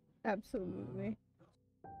 Absolutely.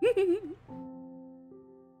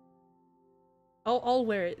 I'll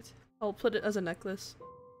wear it. I'll put it as a necklace.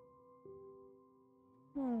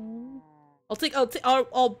 Aww.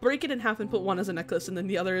 I'll break it in half and put one as a necklace and then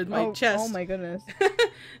the other in my chest. Oh my goodness.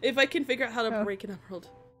 If I can figure out how to Oh. break an emerald.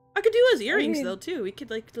 I could do as earrings mean, though too. We could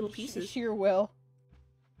like little pieces. Sheer will.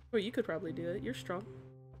 Or you could probably do it. You're strong.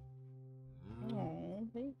 Oh,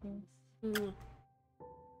 thank you.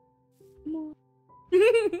 Mwah.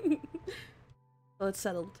 Well, it's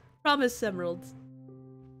settled. Promise emeralds.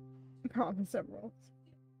 Promise emeralds.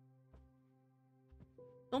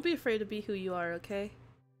 Don't be afraid to be who you are, okay?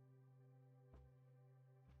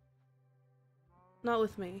 Not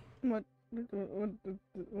with me. What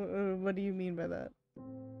do you mean by that?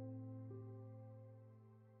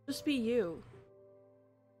 Just be you.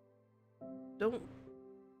 Don't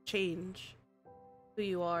change who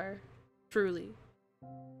you are, truly.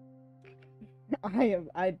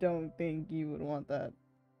 I don't think you would want that.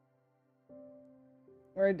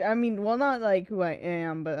 Or I mean, well, not like who I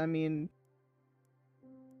am, but I mean,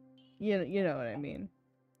 you know what I mean.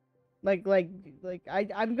 Like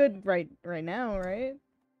I'm good right now, right?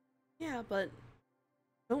 Yeah, but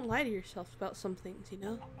don't lie to yourself about some things, you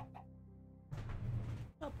know?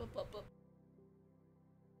 Up.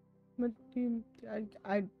 But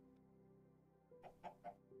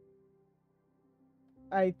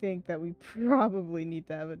I think that we probably need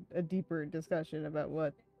to have a deeper discussion about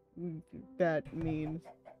what that means.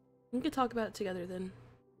 We could talk about it together then.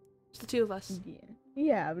 Just the two of us.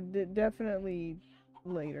 Yeah, but definitely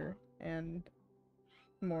later and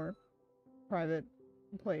more private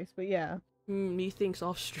place. But yeah, Me thinks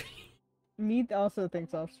off stream. me also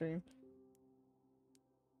thinks off stream.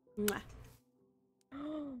 Mwah.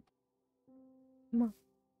 Mwah.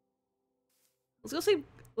 Let's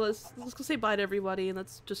go say bye to everybody and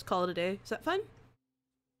let's just call it a day. Is that fun?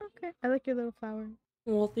 Okay, I like your little flower.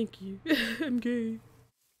 Well, thank you. I'm gay.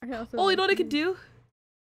 I also Oh, you like know what I could do?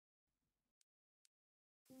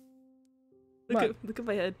 What? Look at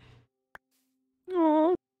my head.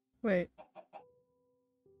 Aww. Wait.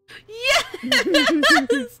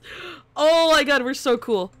 Yes! Oh my god, we're so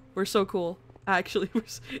cool. We're so cool. Actually,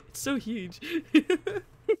 it's so huge.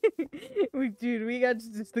 Dude, we got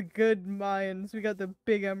just the good mines. We got the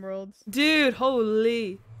big emeralds. Dude,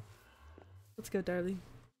 holy. Let's go, darling.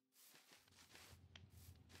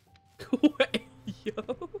 Wait, yo.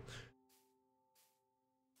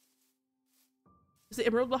 Is the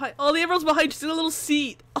emerald behind? Oh, the emerald's behind just in a little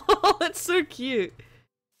seat. Oh, that's so cute.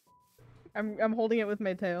 I'm holding it with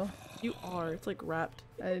my tail. You are. It's like wrapped.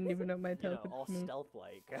 I didn't even know my You tail know, could all move.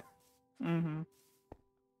 stealth-like. Mm-hmm.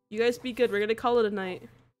 You guys be good. We're gonna call it a night.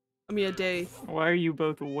 I mean, a day. Why are you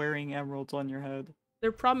both wearing emeralds on your head?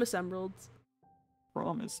 They're promise emeralds.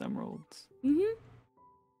 Promise emeralds. Mm-hmm.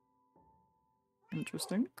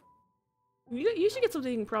 Interesting. You should get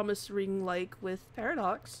something promise ring-like with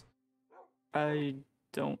Paradox. I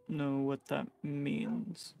don't know what that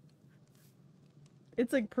means.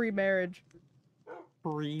 It's like pre-marriage.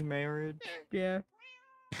 Pre-marriage? Yeah.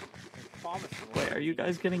 Promise Wait, are you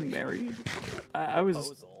guys getting married? I was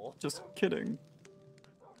proposal. just kidding.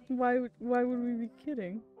 Why would we be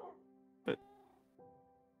kidding? But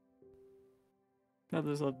now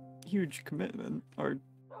there's a huge commitment. Are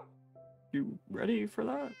you ready for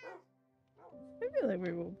that? I feel like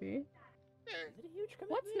we will be. Is it a huge commitment?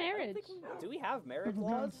 What's marriage? Do we have marriage Oh,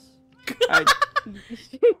 laws? I,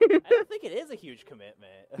 I don't think it is a huge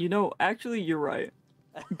commitment. you know, actually, you're right.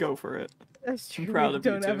 Go for it. That's true. proud we of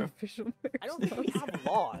you don't have too. official I don't think we have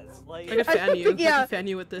laws. Like, I could fan you. I Yeah. could fan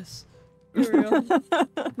you with this. For real.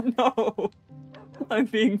 No. I'm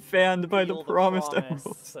being fanned by the Feel the promised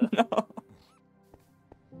promise. emeralds. No.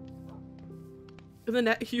 And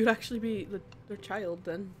then you'd actually be their child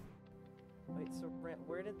then. wait, so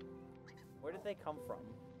where did they come from?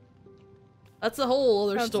 That's a whole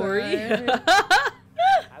other story.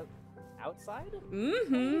 Outside?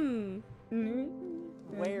 Mm-hmm.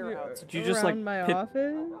 Where outside? Did you just, Around like, my pit-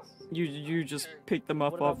 office? You just picked them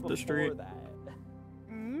up What off about the before street. that?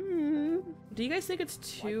 Do you guys think it's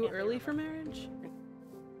too can't they early for remember? marriage?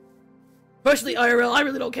 Personally, IRL, I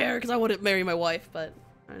really don't care because I wouldn't marry my wife, but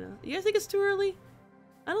I don't know. You guys think it's too early?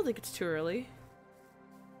 I don't think it's too early.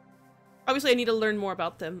 Obviously, I need to learn more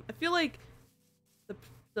about them. I feel like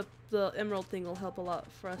the emerald thing will help a lot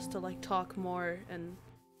for us to like talk more and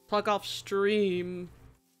talk off stream,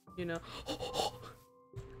 you know.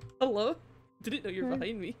 Hello? Didn't know you were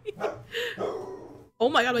behind me. Oh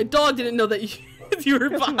my god, my dog didn't know that you were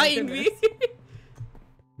Oh my behind me. goodness.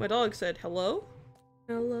 My dog said hello.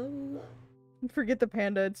 Hello. Forget the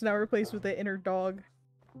panda. It's now replaced with the inner dog.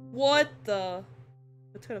 What the?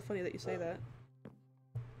 That's kind of funny that you say that.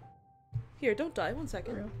 Here, don't die. 1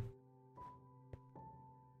 second. Real.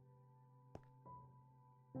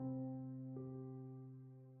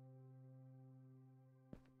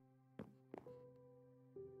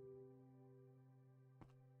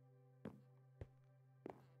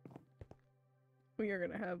 We are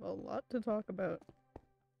gonna have a lot to talk about.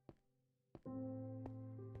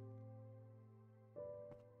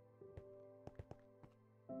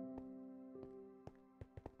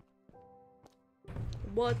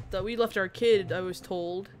 What the? We left our kid, I was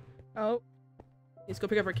told. Oh, Let's go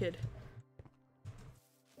pick up our kid.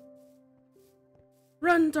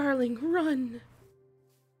 Run, darling, run!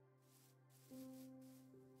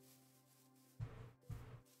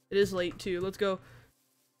 It is late, too. Let's go.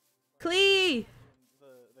 Clee!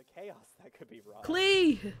 The chaos that could be wrong.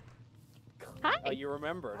 Clee! Hi. Oh, you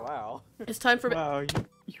remembered. Wow. It's time for Wow,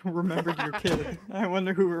 you remembered your kid. I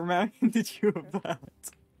wonder who reminded you of that.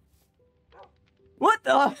 What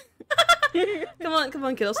the? Come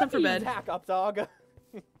on, kid. It's time for bed. Attack up, dog.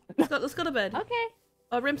 Let's go to bed.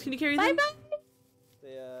 Okay. Rims, can you carry Bye them? bye.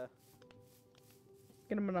 The,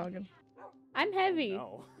 get a monogon. I'm heavy.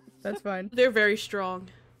 no. That's fine. They're very strong.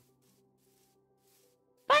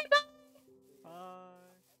 Bye bye.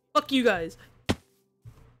 Fuck you guys.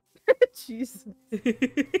 Jesus.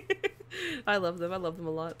 I love them. I love them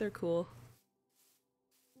a lot. They're cool.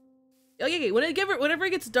 Okay, whenever it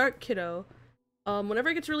gets dark, kiddo, whenever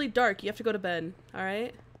it gets really dark, you have to go to bed. All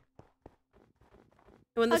right.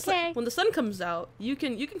 And when the sun comes out, you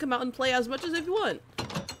can come out and play as much as if you want.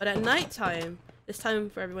 But at nighttime, it's time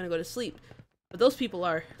for everyone to go to sleep. But those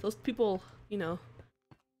people, you know,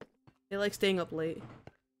 they like staying up late.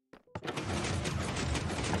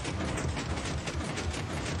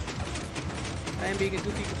 I am being a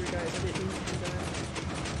goofy goober, guys. I didn't mean to do that.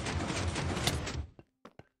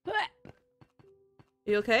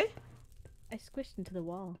 You okay? I squished into the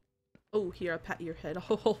wall. Oh, here, I'll pat your head.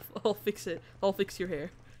 I'll fix it. I'll fix your hair.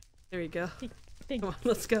 There you go. Thank Come on,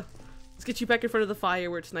 let's go. Let's get you back in front of the fire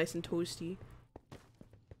where it's nice and toasty.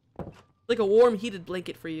 Like a warm, heated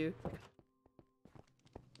blanket for you.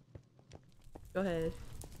 Go ahead.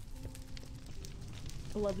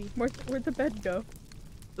 I love you. Where'd the bed go?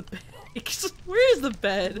 The bed. Where is the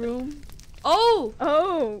bed? Room. Oh!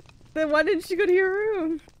 Oh, then why didn't you go to your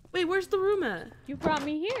room? Wait, where's the room at? You brought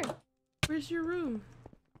me here. Where's your room?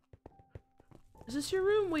 Is this your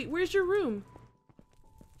room? Wait, where's your room?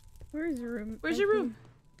 Where is your room? Where's your room?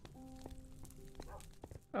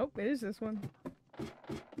 Oh, it is this one.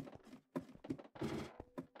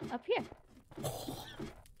 Up here.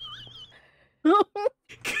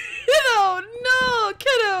 Kiddo! No!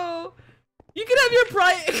 Kiddo! You can have your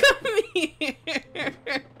private. Come here!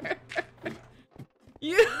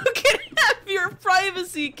 You can have your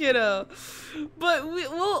privacy, kiddo! But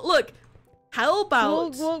we'll look. How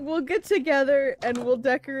about We'll get together and we'll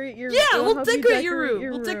decorate your yeah, we'll we'll help you decorate your room.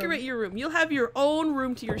 your We'll decorate your room. You'll have your own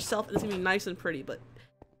room to yourself, and it's gonna be nice and pretty. But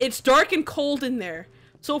it's dark and cold in there,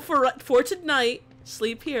 so for tonight,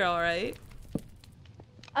 sleep here, all right?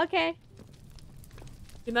 Okay.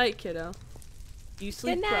 Good night, kiddo. You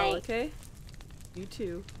sleep Good well, night. okay? You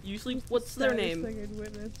too. You sleep. What's their Saddest name? thing I'd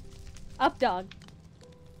witnessed. Up dog.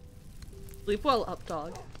 Sleep well, up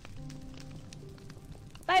dog.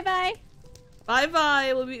 Bye bye. Bye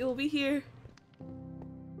bye. We'll be here.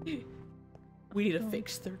 We need to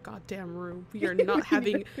fix their goddamn room. We are not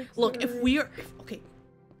having. Look, if we are. Okay,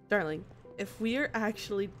 darling. If we are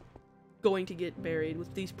actually going to get married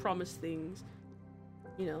with these promised things,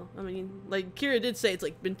 you know, I mean, like Kira did say it's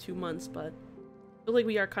like been 2 months, but I feel like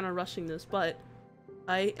we are kind of rushing this. But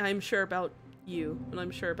I'm sure about you, and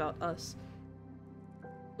I'm sure about us.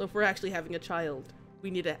 So if we're actually having a child, we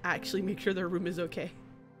need to actually make sure their room is okay.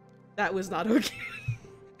 That was not okay.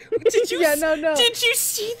 Did you? Yeah, no. Did you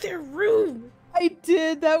see their room? I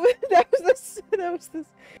did. That was this.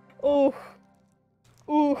 Oh,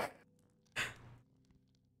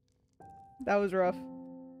 that was rough.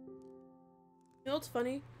 You know what's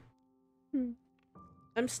funny? Hmm.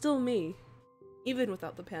 I'm still me, even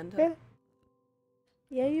without the panda. Yeah.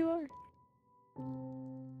 Yeah, you are.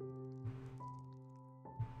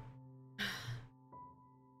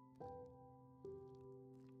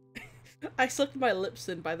 I sucked my lips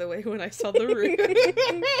in, by the way, when I saw the room.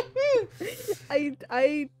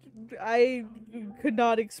 I could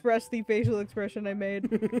not express the facial expression I made.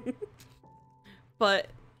 But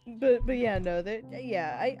yeah, no,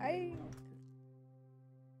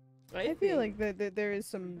 I feel like there is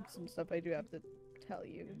some stuff I do have to tell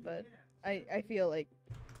you, but I feel like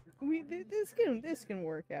this can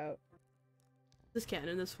work out. this can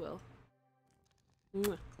and this will.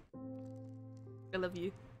 Mwah. I love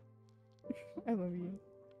you. I love you.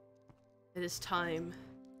 It is time.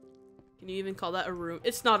 Can you even call that a room?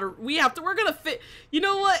 It's not a. We're gonna fit. You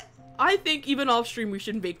know what? I think even off stream we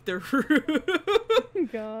should make their room.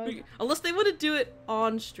 God. Unless they want to do it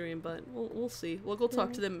on stream, but we'll see. We'll go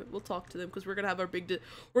talk to them. We'll talk to them because we're gonna have our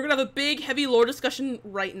we're gonna have a big heavy lore discussion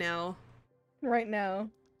right now. Right now.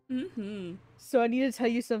 Mm-hmm. So I need to tell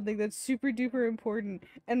you something that's super duper important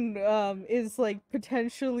and is like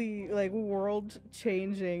potentially like world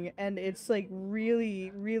changing, and it's like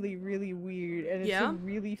really weird, and it's Yeah? like,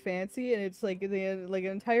 really fancy, and it's like an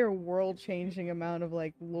entire world changing amount of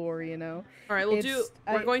like lore, you know. All right, we're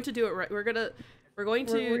going to do it right. We're going to we're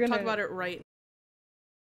talk gonna- about it right